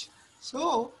positive charge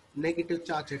so negative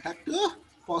charge attack to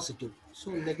positive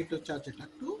so negative charge attack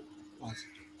to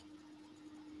positive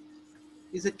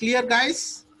is it clear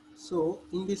guys so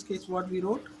in this case what we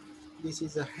wrote this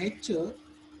is a H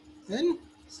then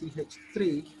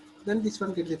CH3 then this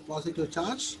one gets the positive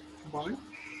charge bond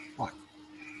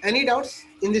any doubts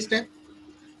in this step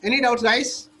any doubts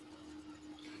guys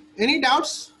any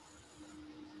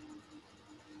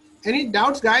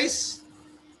doubts guys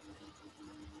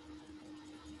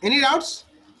any doubts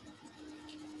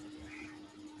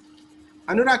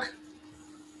Anurag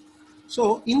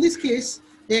so in this case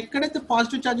ఎక్కడైతే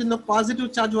positive charge ఉందో positive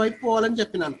charge వైపు పోవాలని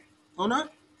చెప్పినాను అవునా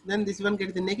then this one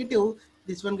gets the negative,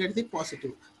 this one gets the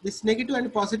positive. This negative and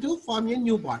positive form a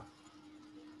new bond.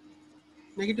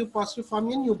 Negative positive form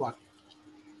a new bond.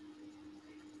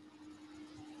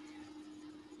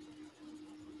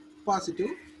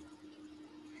 Positive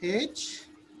H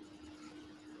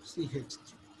CH3.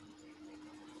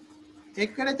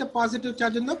 ఎక్కడైతే positive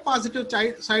charge ఉందో positive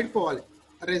side పోవాలి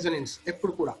resonance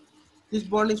ఎప్పుడు కూడా. This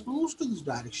bond is moves to this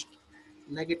direction.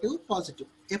 Negative positive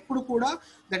ఎప్పుడు కూడా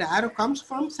that ఆరో comes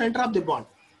from centre of the bond.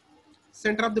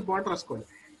 Centre of the bond రాసుకోండి.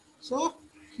 So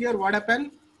here what happen,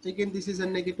 again this is a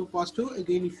negative positive,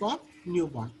 again you form new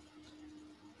bond.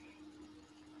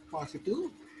 Positive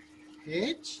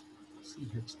H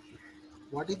CH3.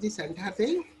 What is this entire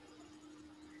thing?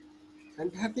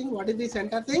 Entire thing, what is this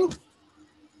entire thing?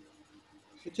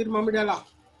 Suchir Mamidala.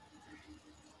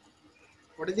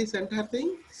 What is this entire thing?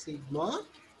 Sigma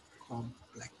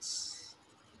complex.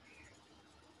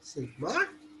 Sigma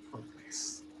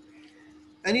complex.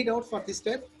 Any doubt for this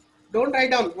step? Don't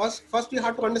write down. First you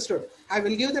have to understand. I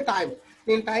will give the time.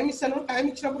 నేను time ఇస్తాను, time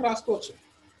ఇచ్చినప్పుడు రాసుకోవచ్చు.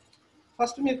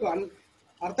 First మీకు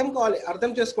అర్థం కావాలి,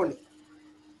 అర్థం చేసుకోండి.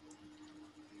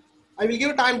 I will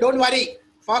give time, don't worry.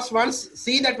 First once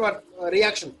see that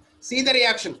reaction. See the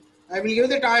reaction. I will give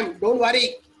the time, don't worry.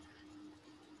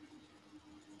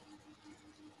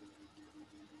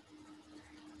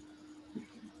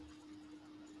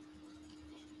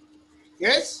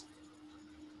 Yes?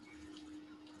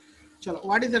 Chalo,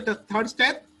 what is the third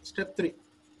step? Step 3.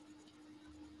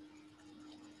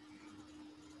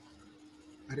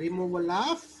 Removal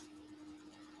of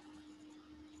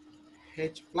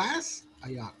H plus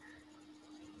IR.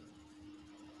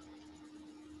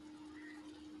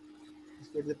 Let's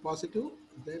get the positive,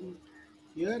 then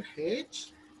here H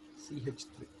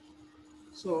CH3.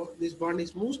 So this bond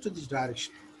is moves to this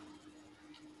direction.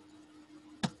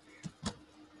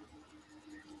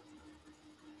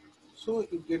 So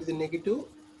you get the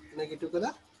negative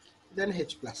kada, then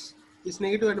H plus. This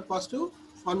negative and positive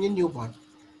form a new bond.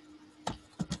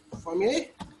 Form a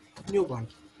new bond.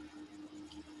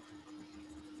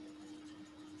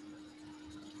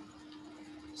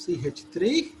 CH3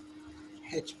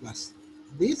 H plus.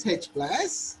 This H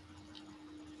plus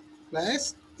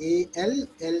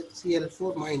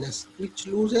AlCl4 minus, which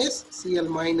loses Cl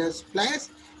minus plus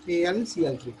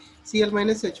AlCl3. Cl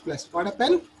minus H plus. What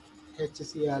happened?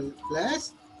 HCl plus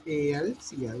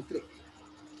AlCl3.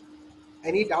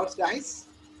 Any doubts, guys?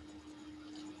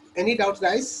 Any doubts,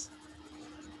 guys?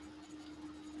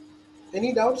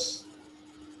 Any doubts?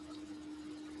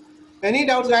 Any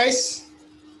doubts, guys?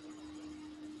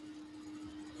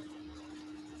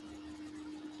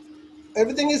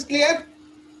 Everything is clear?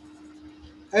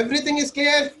 Everything is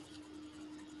clear?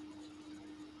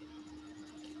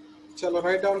 Chalo,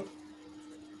 write down.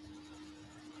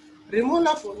 Removal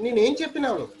of, నేను ఏం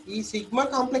చెప్పినాను, ఈ sigma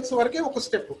complex వరకే ఒక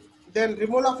step, then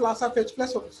removal of loss of H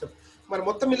plus ఒక step. మరి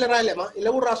మొత్తం ఇలా రాయలేమా? ఇలా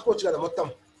కూడా రాసుకోవచ్చు కదా మొత్తం.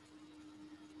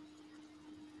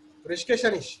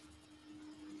 రిషికేషనిష్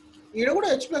ఈడ కూడా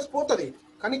హెచ్ ప్లస్ పోతుంది,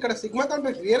 కానీ ఇక్కడ సిగ్మా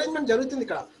కాంప్లెక్స్ రీఅరేంజ్మెంట్ జరుగుతుంది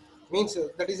ఇక్కడ, means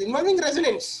that is involving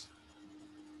resonance.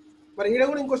 మరి ఈడ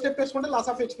కూడా ఇంకో స్టెప్ వేసుకుంటే లాస్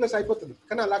ఆఫ్ హెచ్ ప్లస్ అయిపోతుంది,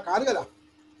 కానీ అలా కాదు కదా.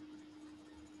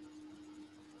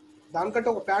 దానికంటే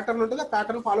ఒక ప్యాటర్న్ ఉంటుంది, ఆ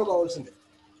ప్యాటర్న్ ఫాలో కావాల్సిందే.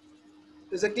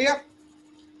 Is it clear?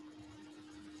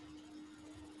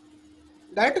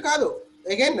 డైరెక్ట్ కాదు,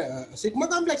 అగైన్ సిగ్మా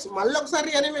కాంప్లెక్స్ మళ్ళీ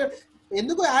ఒకసారి అనేవి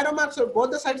ఎందుకు arrow marks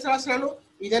both the sides రాసినాను,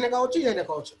 ఇదైనా కావచ్చు ఇదైనా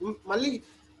కావచ్చు. మళ్ళీ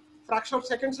ఫ్రాక్షన్ ఆఫ్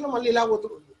సెకండ్స్ లో మళ్ళీ ఇలా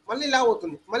పోతుంది, మళ్ళీ ఇలా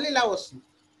పోతుంది, మళ్ళీ ఇలా వస్తుంది.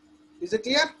 Is it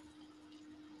clear?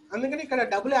 అందుకని ఇక్కడ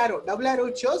double arrow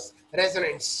it shows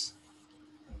resonance.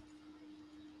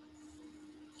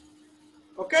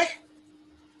 Okay,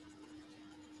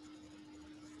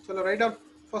 చలో రైట్ డౌన్.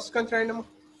 ఫస్ట్ కంచి రాయండి అమ్మా.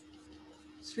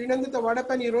 శ్రీనందిత, what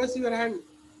happen? You raise your hand.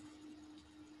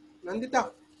 Nanditha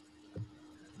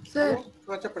sir.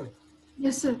 చెప్పండి.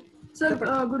 yes sir. Sir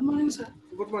good morning sir.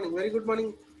 Good morning, very good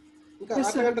morning. ఇంకా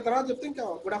అర్ధ గంట తర్వాత చెప్తే ఇంకా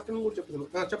గుడ్ ఆఫ్టర్నూన్ కూడా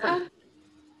చెప్తున్నాను. చెప్పండి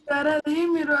సార్. అది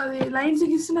మీరు అది లైన్స్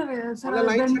ఇస్తున్నారు కదా సార్,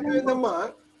 లైన్స్ అంటే ఏందమ్మా?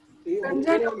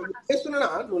 చేస్తున్నా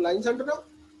నువ్వు లైన్స్ అంటున్నావు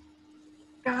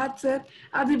కాదు సార్,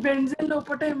 అది బెంజైన్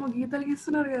లోపల ఏమో గీతలు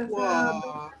గీస్తున్నారు కదా సార్.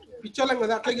 పిచ్చోళ్ళం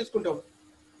కదా, అట్లా గీసుకుంటాం.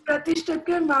 ప్రతి స్టెప్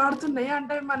కి మారుతున్నాయి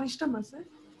అంటే మన ఇష్టమా సార్?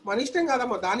 మన ఇష్టం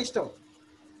కాదమ్మా, దాని ఇష్టం.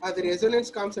 అది రెజొనెన్స్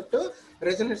కాన్సెప్ట్,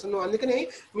 రెజొనెన్స్. అందుకని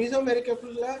మీజోమెరిక్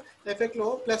ఎఫెక్ట్ లో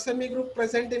ప్లస్ ఎంఈ గ్రూప్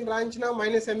ప్రెసెంట్ అని రాయించిన,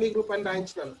 మైనస్ ఎంఈ గ్రూప్ అని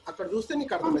రాయించినాను. అక్కడ చూస్తే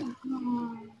నీకు అర్థమైంది.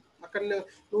 అక్కడ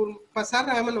నువ్వు 10 సార్లు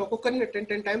రాయమన్నా, ఒక్కొక్కరిని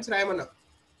 10 టైమ్స్ రాయమన్నా,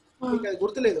 మీకు అది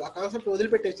గుర్తులేదు, ఆ కాన్సెప్ట్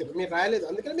వదిలిపెట్టేసారు, మీరు రాయలేదు.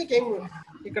 అందుకని మీకు ఏం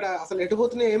ఇక్కడ అసలు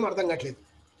ఎటుపోతున్నాయి ఏం అర్థం కావట్లేదు,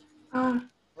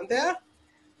 అంతే.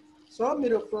 సో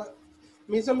మీరు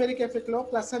మీసోమెరిక్ ఎఫెక్ట్ లో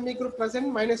plus ME group present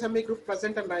minus ME group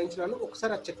present అని రాయించినాను,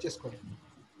 ఒకసారి అది చెక్ చేసుకోండి.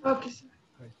 Okay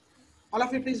sir. All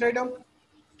of you please right down.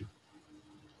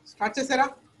 Start చేసారా?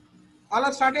 All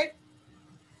are started?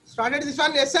 Started this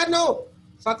one? Yes sir, no?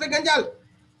 Satvik గంజాల్,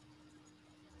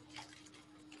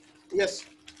 yes.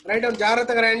 Right down,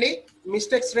 జాగ్రత్తగా రాయండి,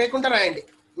 mistakes లేకుండా రాయండి,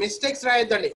 mistakes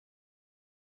రాయొద్దండి.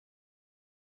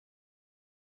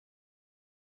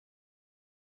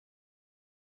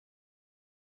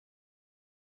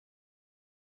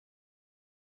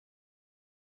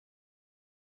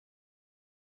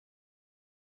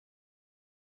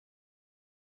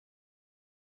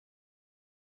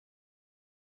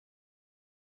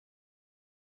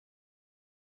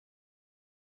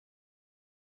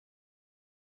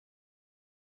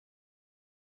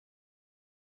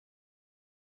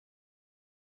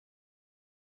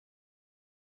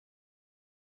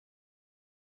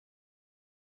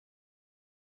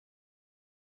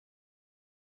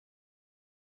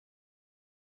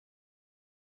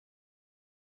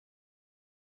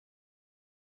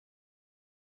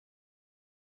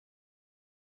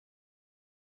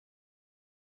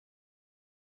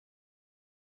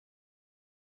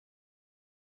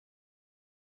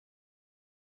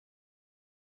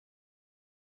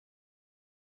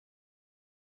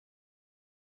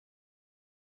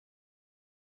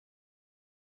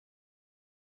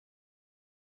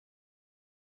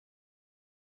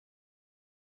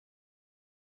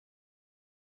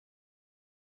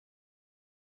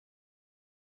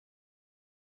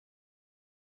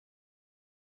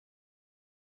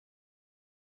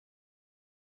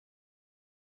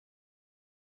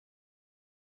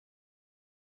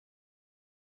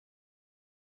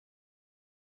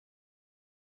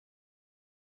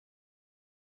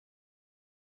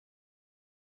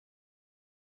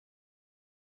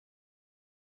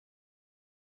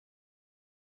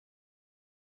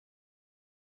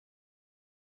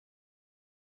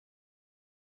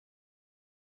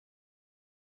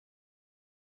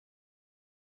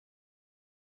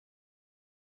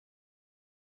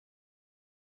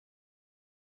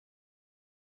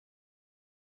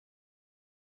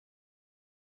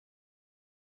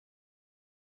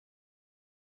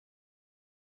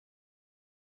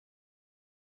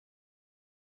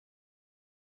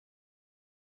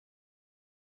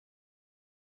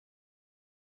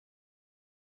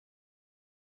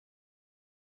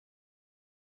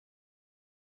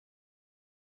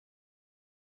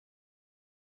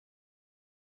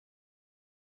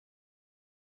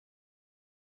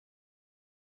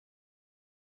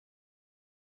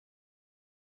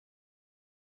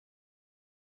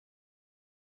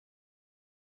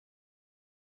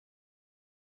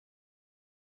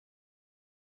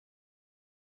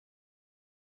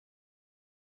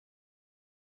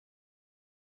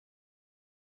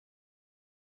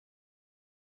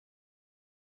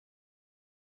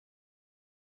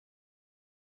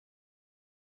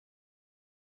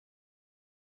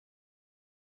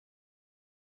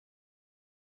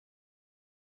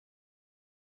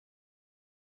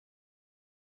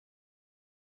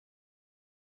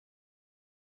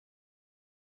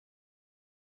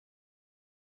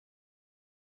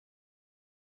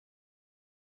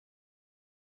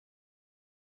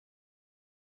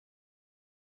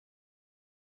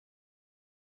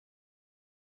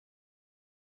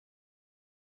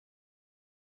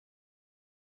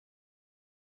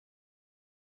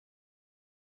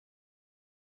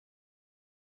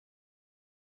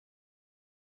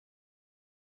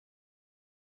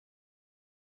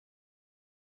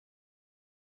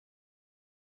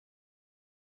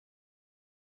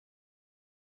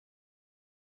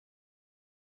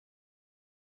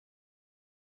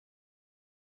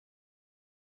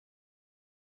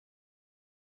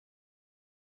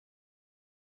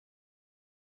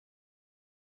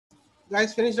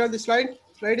 Guys, finished all the slide.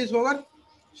 Slide is over.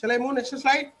 Shall I move next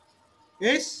slide?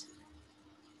 Yes.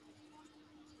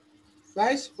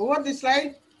 Guys, over the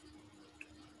slide.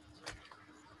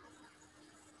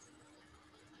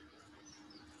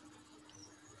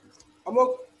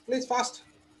 Amok, please fast.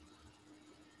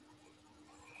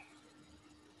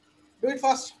 Do it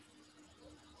fast.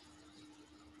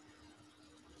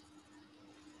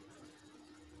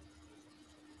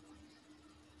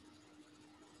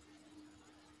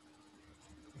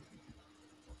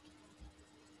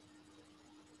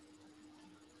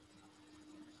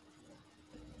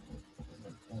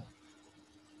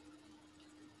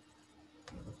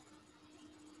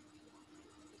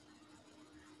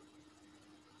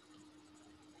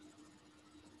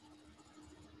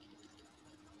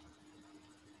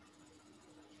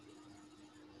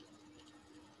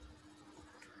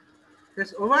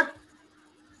 Yes, over.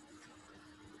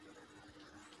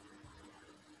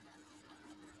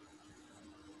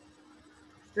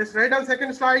 Just write down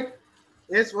second slide.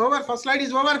 Yes, over. First slide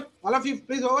is over. All of you,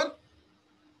 please over.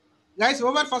 Guys,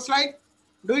 over. First slide.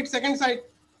 Do it second slide.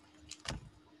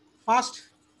 Fast.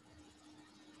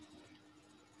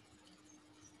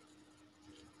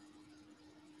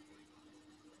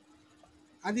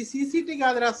 అది CCT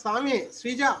కాదురా సామి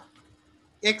Sreeja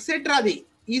etcetera అది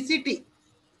ఈసిటి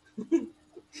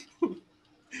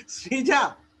Sreeja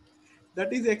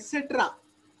that is etcetera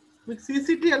మీకు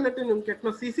CCT అన్నట్టు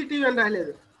ఇంకెట్లో CCTV అని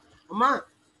రాలేదు అమ్మా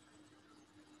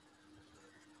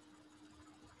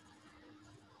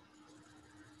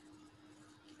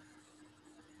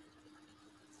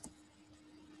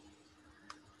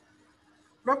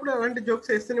అప్పుడప్పుడు అలాంటి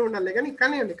జోక్స్ వేస్తూనే ఉండాలి కానీ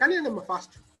కానివ్వండి అమ్మా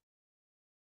fast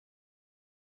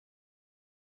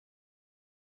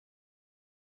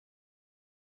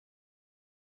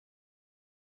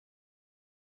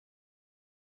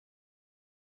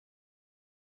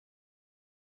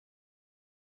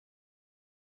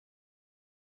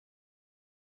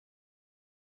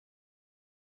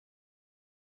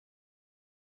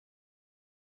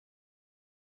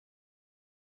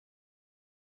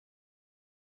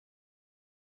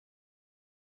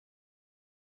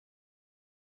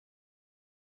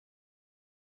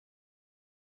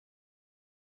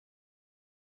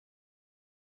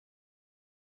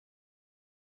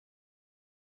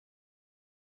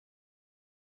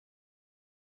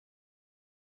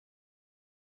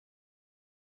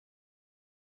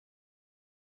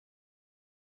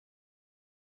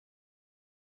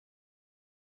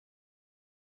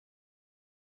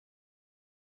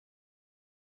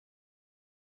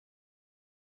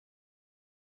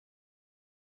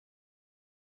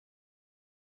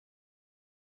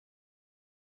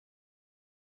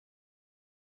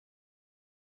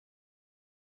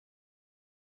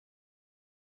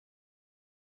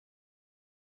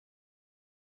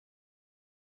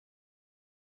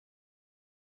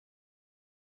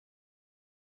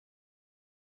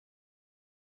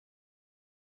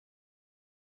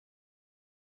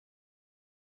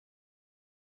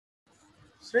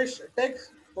Srish, take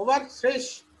over.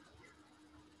 Srish,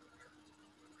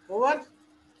 over.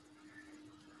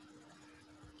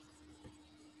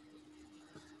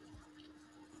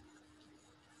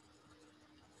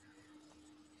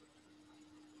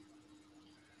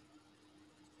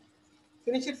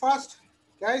 Finish it fast,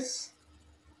 guys.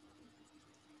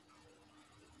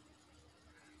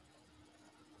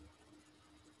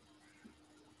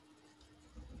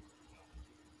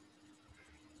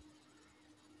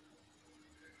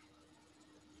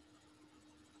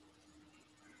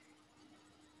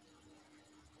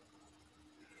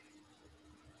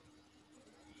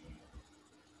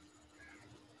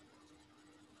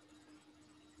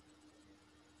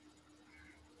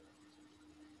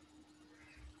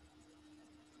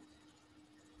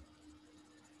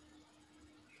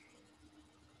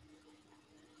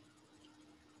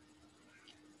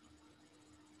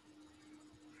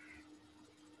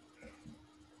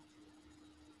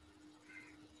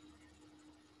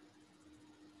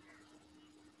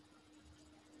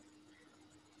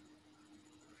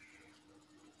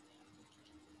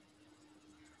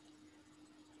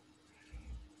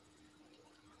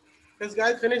 Yes,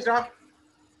 guys, finish, Ra.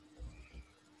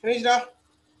 Finish, Ra.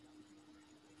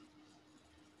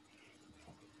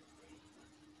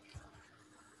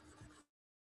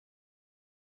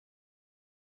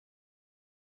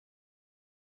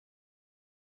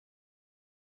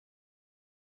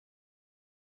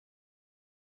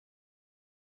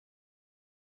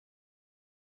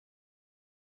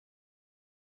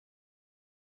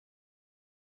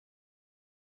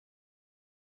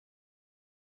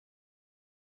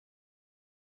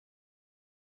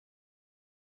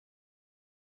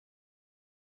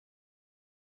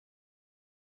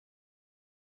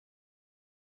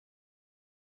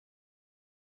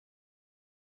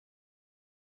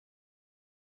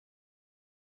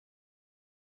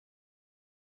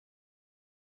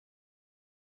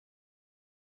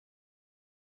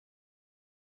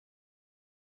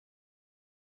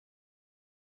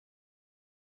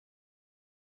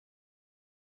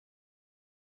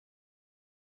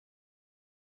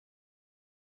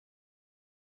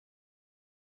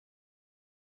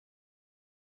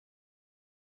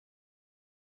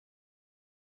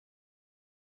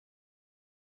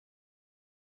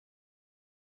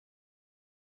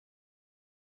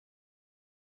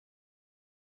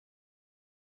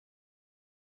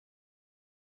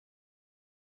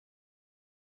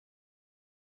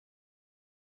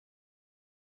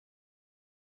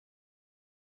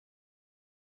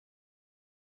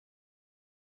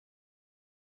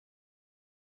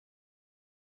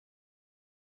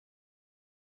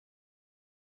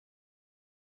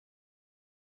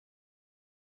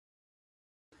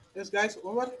 Yes, guys,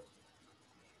 over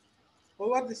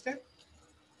this step.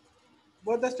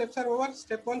 Both the steps are over.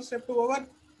 Step 1, step 2 over.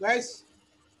 Guys,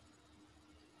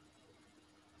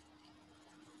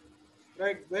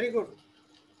 right, very good.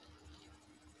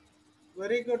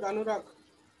 Very good, Anurag.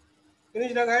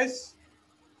 Finished, guys.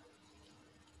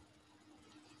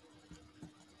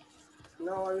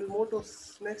 Now I will move to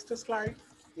next slide.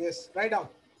 Yes, write down.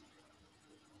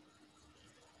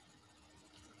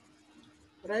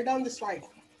 Write down the slide.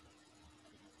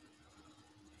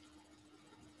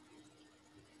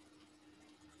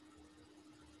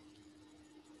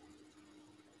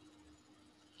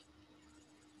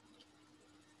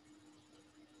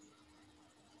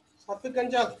 Satvik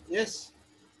Ganjal, yes.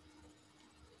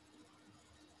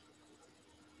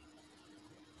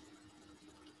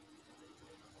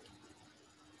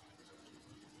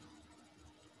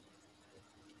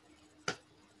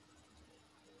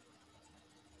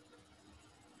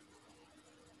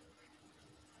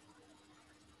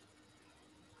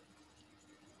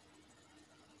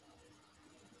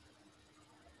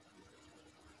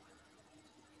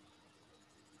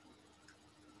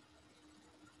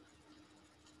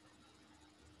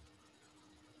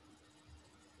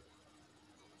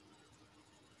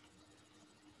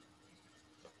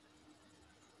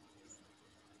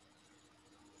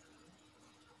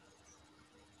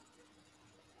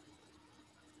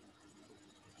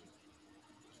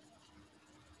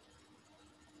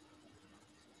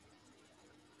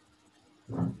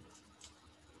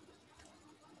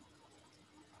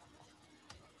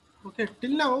 Okay,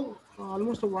 till now,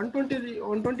 almost 120,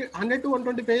 120, 100 to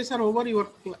 120 pages are over your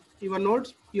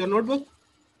notes, your notebook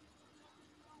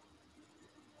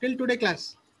till today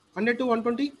class. 100 to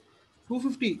 120,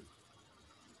 250.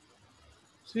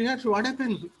 Sriharsh, what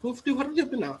happened? 250 వరకు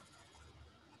చెప్పినా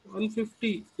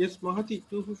 150. Yes, Mahati,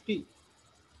 250.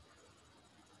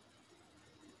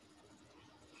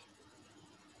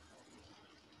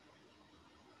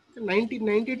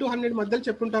 90 to 100 మధ్యలో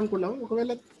చెప్పుంటా అనుకున్నాం.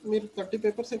 ఒకవేళ మీరు 30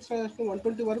 papers extra చేస్తే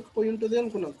 120 వరకు పోయి ఉంటుంది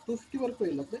అనుకున్నాం. 250 వరకు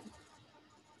పోయింది. అప్పుడే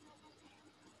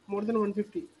మోర్ దెన్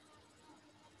 150.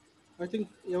 ఐ థింక్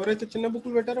ఎవరైతే చిన్న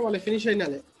బుక్లు పెట్టారో వాళ్ళు finish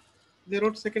అయినాలే. They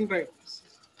wrote second right.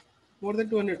 More than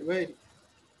 200. Very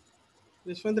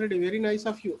Yashwant Reddy, very nice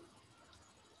of you.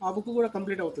 ఆ బుక్ కూడా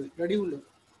కంప్లీట్ అవుతుంది. రెడీ ఉండు.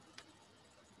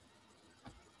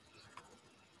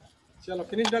 చలో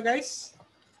ఫినిష్ ద గైస్.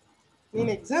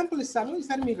 నేను ఎగ్జాంపుల్ ఇస్తాను,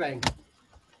 ఈసారి మీరు రాయండి.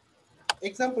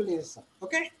 ఎగ్జాంపుల్ నేను ఇస్తాను.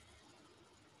 Okay,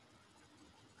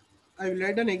 I will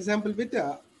write an example with the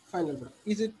final product.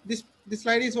 Is it this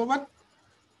slide is over?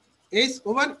 Is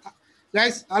over?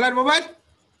 Guys, all are over?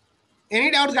 Any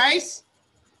doubts, guys?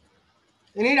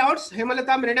 Any doubts?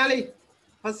 Hemalata, Mrinali,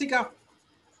 Hasika,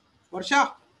 Varsha,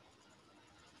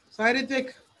 Sai Ritvik.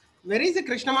 Where is the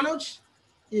Krishna Manoj?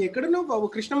 Ekkada Babu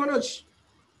Krishna Manoj.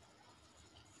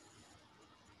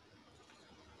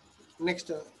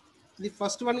 Next, the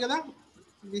first one kada.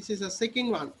 This is the second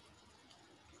one.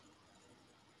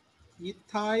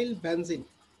 Ethyl benzene.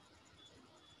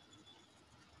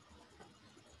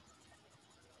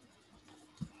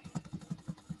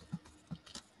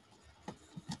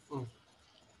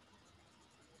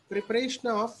 Preparation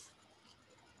of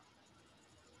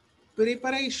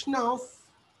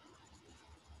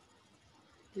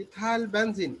ethyl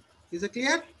benzene. Is it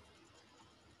clear?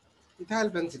 Ethyl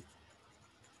benzene.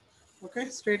 Okay,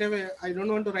 straight away I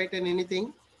don't want to write in anything,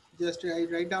 just I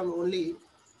write down only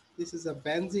this is a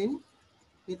benzene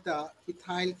with the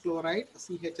ethyl chloride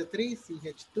CH3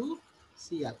 CH2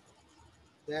 Cl,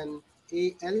 then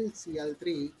AlCl3,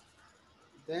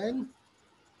 then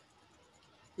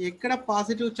ఎక్కడ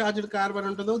positive charged carbon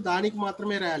ఉంటుందో దానికి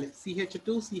మాత్రమే రాయాలి CH2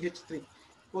 CH3.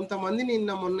 కొంతమంది నిన్న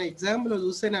మొన్న ఎగ్జామ్లో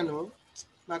చూస్తే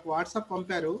నాకు వాట్సాప్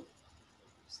పంపారు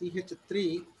CH3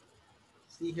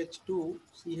 CH2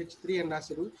 CH3 అని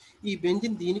రాశారు. ఈ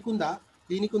బెంజిన్ దీనికి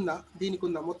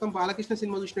ఉందా మొత్తం బాలకృష్ణ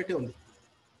సినిమా చూసినట్టే ఉంది.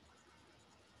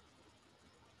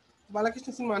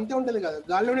 బాలకృష్ణ సినిమా అంతే ఉంటుంది కదా,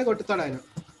 గాల్లోనే కొట్టుతాడు ఆయన,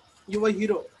 యువ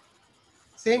హీరో.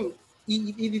 సేమ్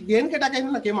ఇది దేనికి అటాక్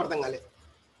అయిందో నాకేం అర్థం కాలేదు.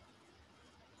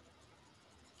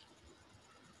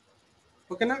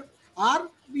 ఓకేనా? ఆర్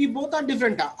ఈ బోత్ ఆర్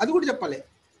డిఫరెంటా అది కూడా చెప్పాలి.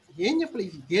 ఏం చెప్పాలి,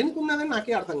 ఇది దేనికి ఉన్నదని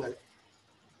నాకే అర్థం కాలేదు.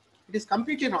 It is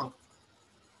completely wrong.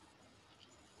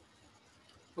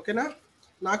 ఓకేనా?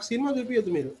 నాకు సినిమా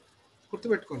చూపించద్దు, మీరు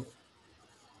గుర్తుపెట్టుకోండి.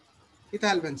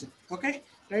 Ethyl benzene. Okay,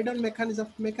 right down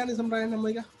mechanism రాయండి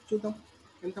అమ్మాయిగా, చూద్దాం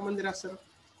ఎంతమంది రాస్తారు.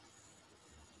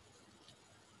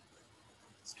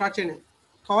 స్టార్ట్ చేయండి.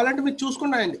 కావాలంటే మీరు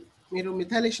చూసుకుని రాయండి. మీరు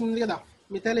మిథైలేషన్ ఉంది కదా,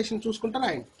 మిథైలేషన్ చూసుకుంటూ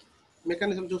రాయండి,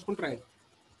 మెకానిజం చూసుకుంటూ రాయండి,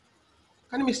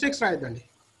 కానీ mistakes రాయొద్దండి.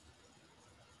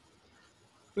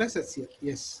 Plus HCl,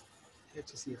 yes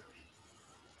HCl.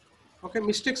 Okay,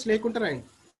 mistakes లేకుండా రాయండి.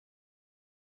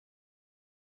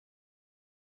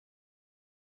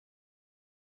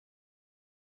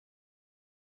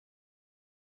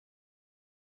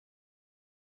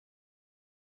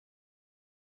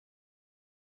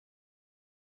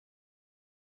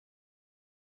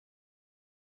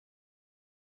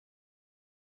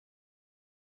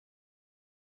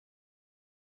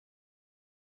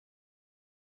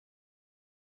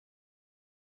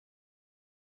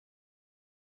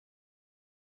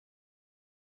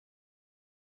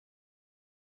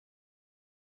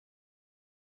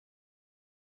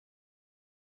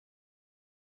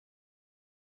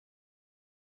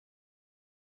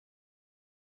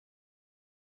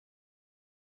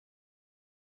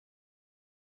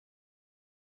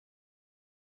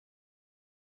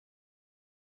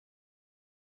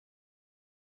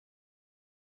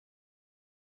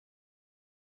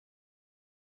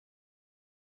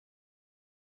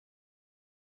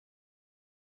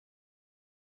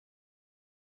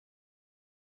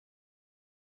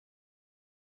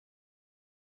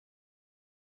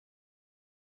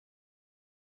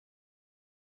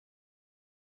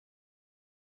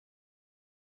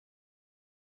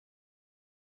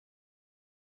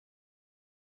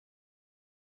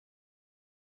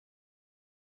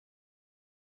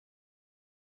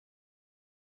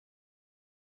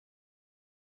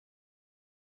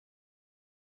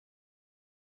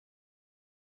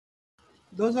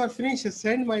 Those are finish,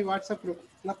 send my WhatsApp group.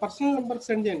 నా పర్సనల్ నెంబర్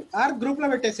సెండ్ చేయండి, ఆర్ గ్రూప్లో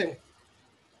పెట్టేసేయండి.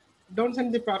 Don't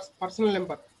send the personal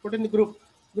number, put in the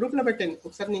గ్రూప్లో పెట్టండి.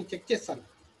 ఒకసారి నేను చెక్ చేస్తాను.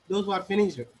 Those are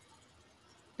finished,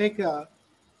 take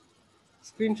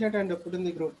screen shot and put in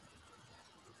the group.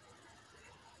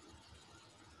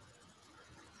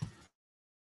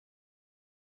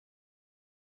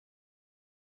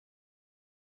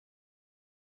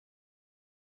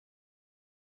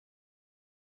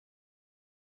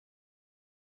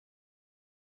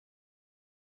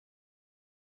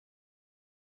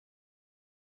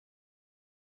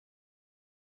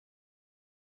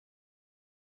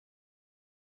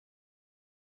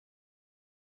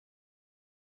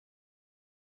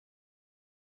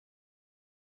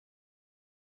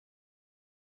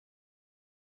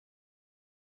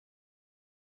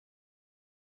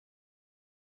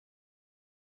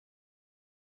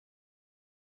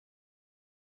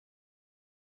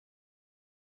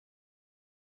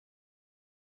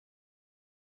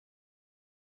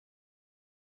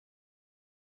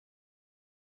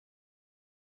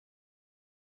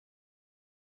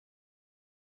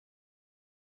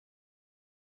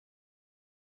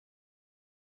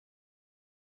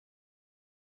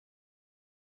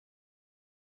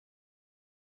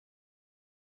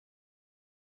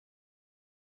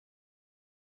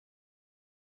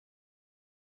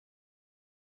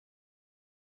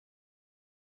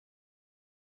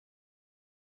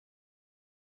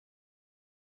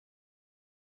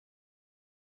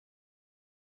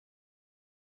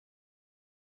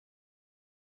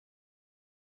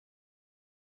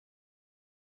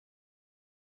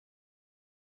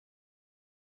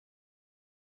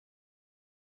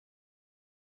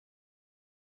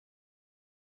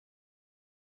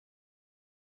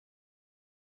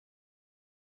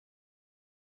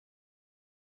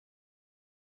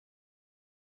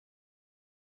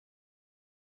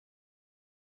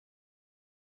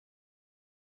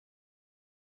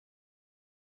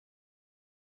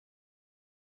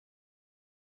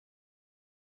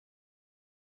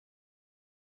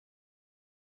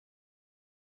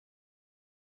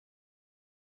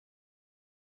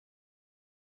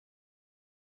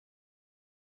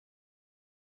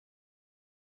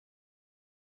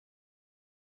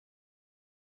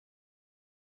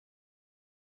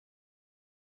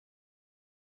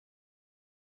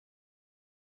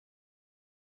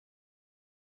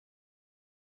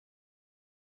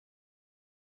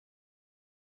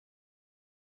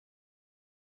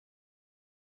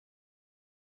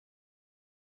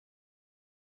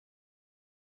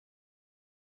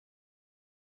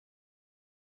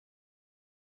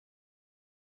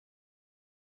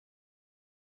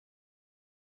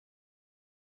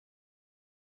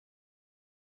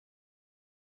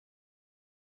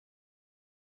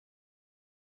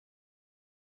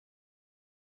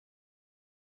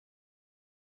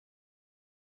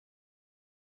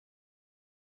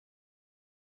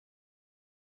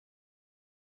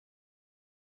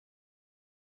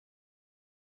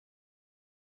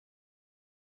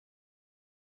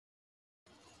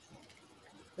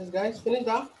 Yes, guys, finish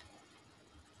the.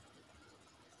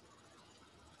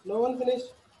 No one finished.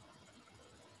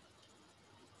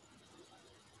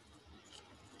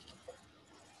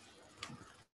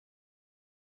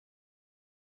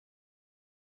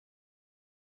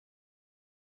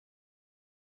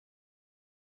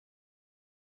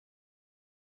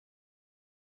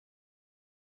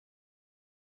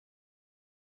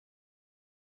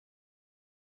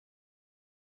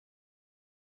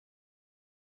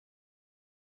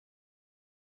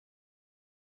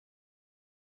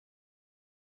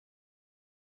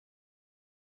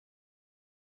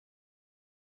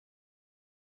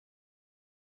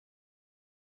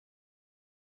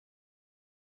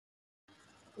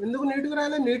 ఎందుకు నీట్గా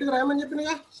రాయాలి? నీట్గా రాయమని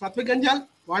చెప్పినగా Satvik గంజాల్.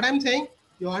 What I'm saying,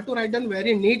 you have to right down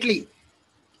very neatly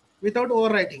without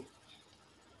over writing.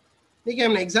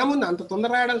 నీకేమైనా exam ఉందా? అంత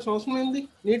తొందర రాయాల్సిన అవసరం ఏంది?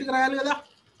 నీట్గా రాయాలి కదా.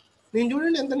 నేను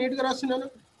చూడండి ఎంత నీట్గా రాస్తున్నాను.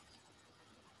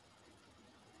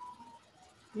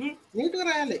 నీట్గా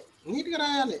రాయాలి, నీట్గా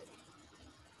రాయాలి.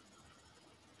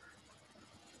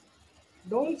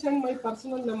 Don't send my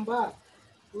personal number.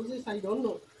 Who's this? I don't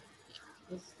know.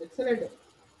 It's excellent.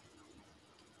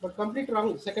 But complete wrong.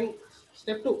 Second,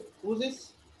 step 2. Who's this?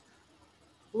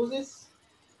 Who's this?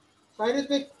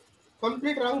 Scientific.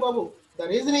 Complete wrong, Babu. The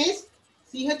reason is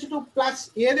CH2 plus.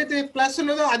 ఏదైతే ప్లస్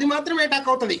ఉన్నదో అది మాత్రమే attack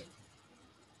అవుతుంది.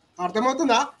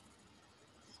 అర్థమవుతుందా?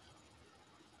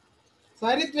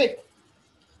 Scientific.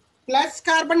 Plus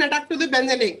carbon attack to the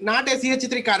benzene, not a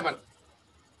CH3 carbon.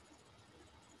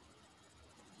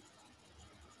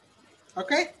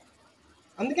 Okay,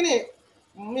 అందుకనే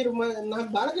మీరు నాకు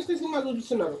Balakrishna cinema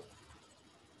చూపిస్తున్నారు.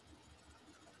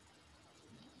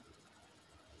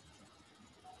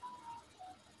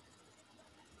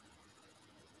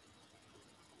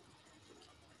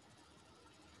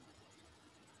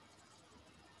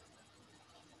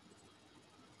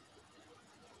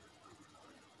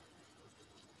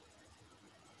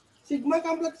 సిగ్మా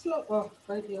కాంప్లెక్స్ లో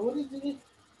రైట్. ఎవరు ఇది?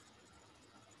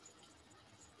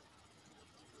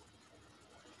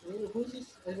 Who's this?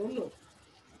 I don't know.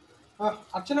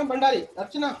 Archana Bandari.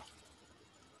 Archana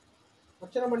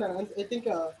Bandari. I think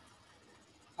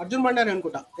Arjun Bandari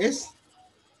అనుకుంటా. Yes,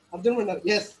 Arjun Bandari.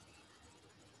 Yes,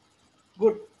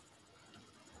 good.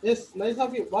 Yes, nice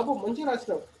of you బాబు, మంచిగా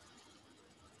రాసినావు.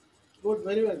 Good,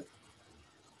 very well.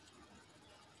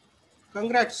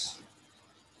 Congrats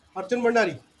Arjun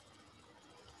Bandari.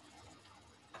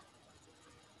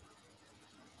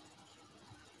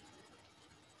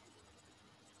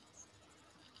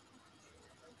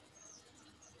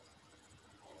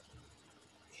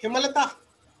 Hemalatha,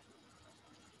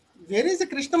 where is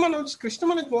Krishna Manoj? Krishna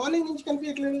Manoj morning నుంచి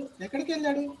కనిపించట్లేదు, ఎక్కడికి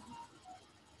వెళ్ళాడు?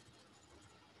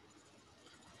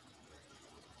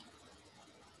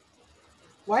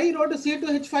 Why road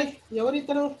C2H5?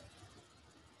 ఎవరిద్దరు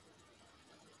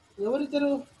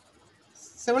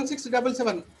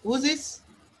 7677? Whose is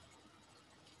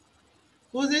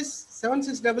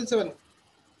 7677?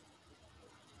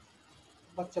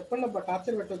 చెప్పండి అబ్బా,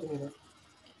 టార్చర్ పెట్టద్దు మీరు.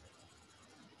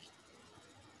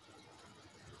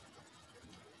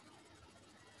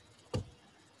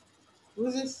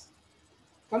 Whose is?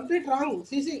 Complete wrong.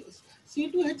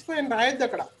 C2H5 అని రాయొద్దు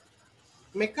అక్కడ,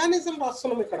 మెకానిజం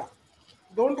రాస్తున్నాం ఇక్కడ.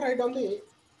 Don't write on the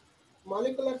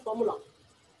molecular formula.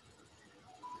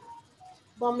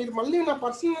 మీరు మళ్ళీ నా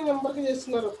పర్సనల్ నెంబర్కి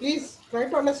చేస్తున్నారు. Please try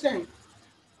to understand.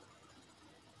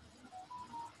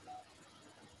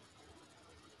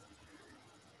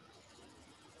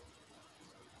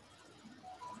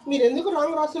 మీరు ఎందుకు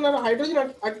రాంగ్ రాస్తున్నారు? హైడ్రోజన్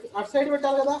అటు సైడ్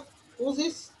పెట్టాలి కదా. Whose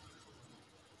is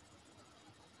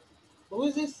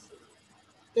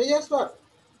Tejeshwar.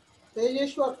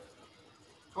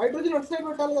 హైడ్రోజన్ అటు సైడ్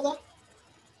పెట్టాలి కదా.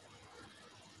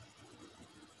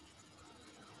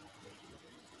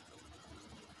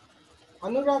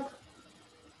 అనురాగ్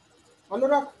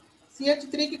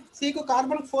CH3కి సికు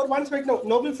కార్బన్ 4 బాండ్స్ పెట్టినావు.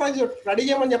 నోబెల్ ప్రైజ్ రెడీ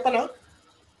చేయమని చెప్పనా?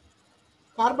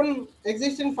 Carbon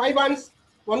exist in 5 bonds,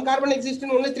 1 carbon exist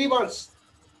in only 3 bonds.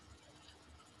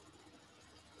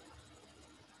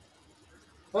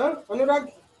 Anurag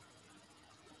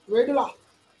వేడులా,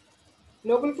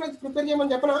 Nobel prize prepare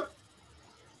చేయమని చెప్పనా?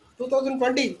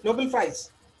 2020 నోబెల్ ప్రైజ్.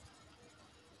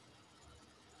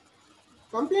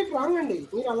 కంప్లీట్ రాంగ్ అండి,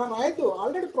 మీరు అలా రాయొద్దు.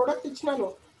 ఆల్రెడీ ప్రోడక్ట్ ఇచ్చినాను,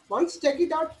 వన్స్ చెక్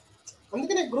ఇట్ అవుట్.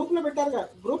 అందుకనే గ్రూప్లో పెట్టారుగా,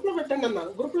 గ్రూప్లో పెట్టండి అన్న.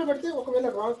 గ్రూప్లో పెడితే ఒకవేళ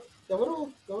ఎవరు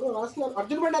రాస్తున్నారు?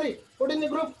 Arjun Bandari, put in the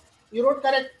group. You wrote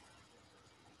correct.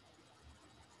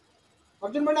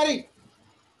 Arjun Bandari,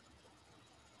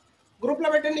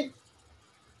 గ్రూప్లో పెట్టండి.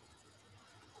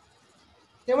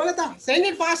 Hemalatha, send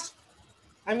it fast.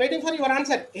 I'm waiting for your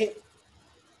answer.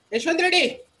 Yashwant Reddy,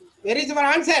 where is your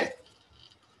answer?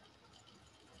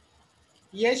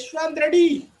 Yashwant Reddy,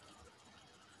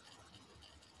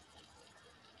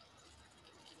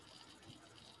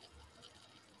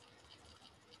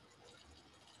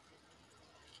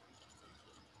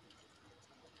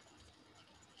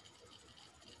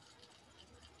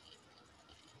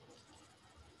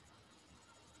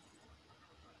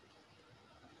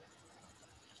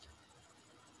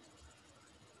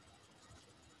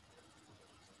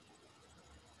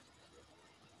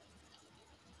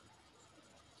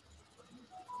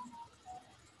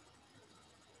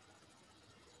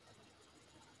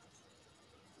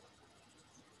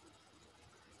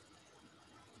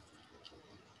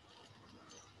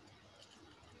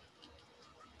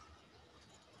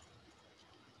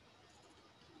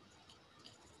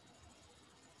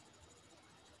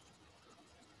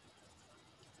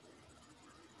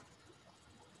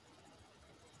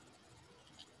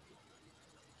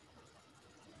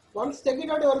 Once check it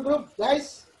out your group, guys.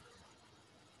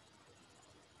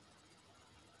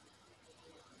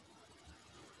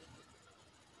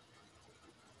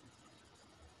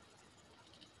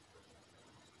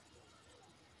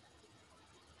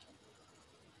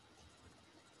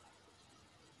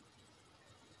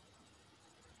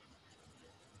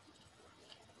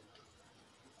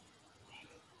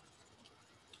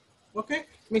 Okay,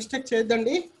 mistake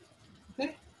చేయొద్దండి. Okay,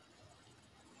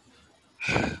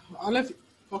 all of you.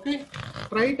 Okay,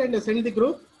 try it and send the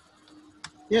group.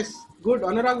 Yes, good.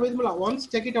 Anurag Vidmula, once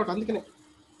check it out. అందుకనే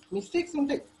mistakes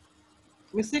ఉంటాయి.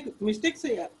 Mistakes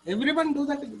everyone do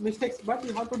that mistakes, but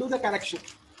you have to do the correction.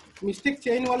 Mistakes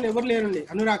చేయని వాళ్ళు ఎవరు లేరండి.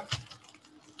 Anurag,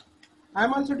 I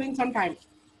am also doing some time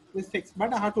mistakes, but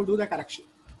I have to do the correction.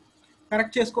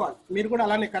 Correct చేసుకోవాలి, మీరు కూడా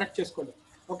అలానే కరెక్ట్ చేసుకోండి.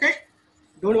 Okay,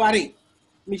 don't worry.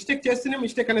 మిస్టేక్ చేస్తేనే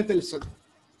మిస్టేక్ అనేది తెలుస్తుంది.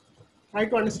 Try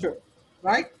to understand,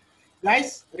 right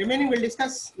guys? Remaining will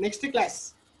discuss next class.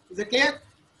 Is it clear?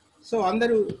 So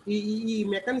అందరూ ఈ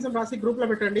మెకానిజం రాసి గ్రూప్లో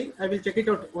పెట్టండి. I will check it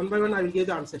out one by one. I will give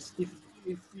the answers. If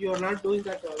you are not doing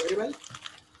that very well,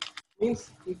 means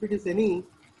if it is any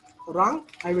wrong,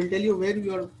 I will tell you where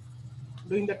you are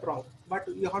doing that wrong. But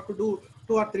you have to do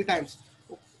 2 or 3 times.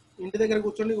 ఇంటి దగ్గర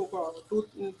కూర్చొని ఒక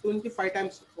 2 నుంచి 5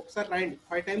 times ఒకసారి రాయండి.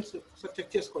 5 times ఒకసారి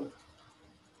check చేసుకోండి.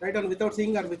 Right on without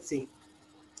seeing are with seeing.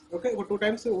 Okay, ఒక 2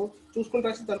 times చూసుకుని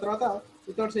రాసి దాని తర్వాత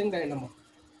వితౌట్ సీయింగ్ రాయండి అమ్మా.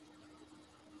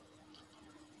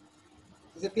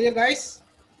 Is it clear guys?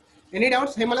 Any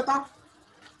doubts? Hemalatha,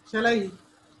 shall I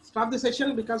stop the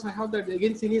session because I have that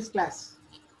again seniors class.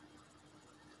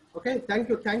 Okay,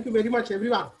 thank you very much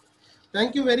everyone.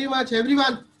 Thank you very much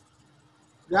everyone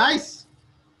guys.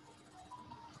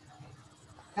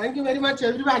 Thank you very much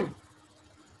everyone.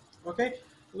 Okay,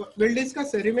 we'll discuss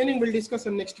remaining, we'll discuss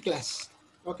in next class.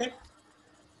 Okay,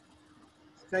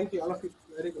 thank you all of you,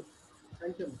 very good.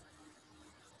 Thank you.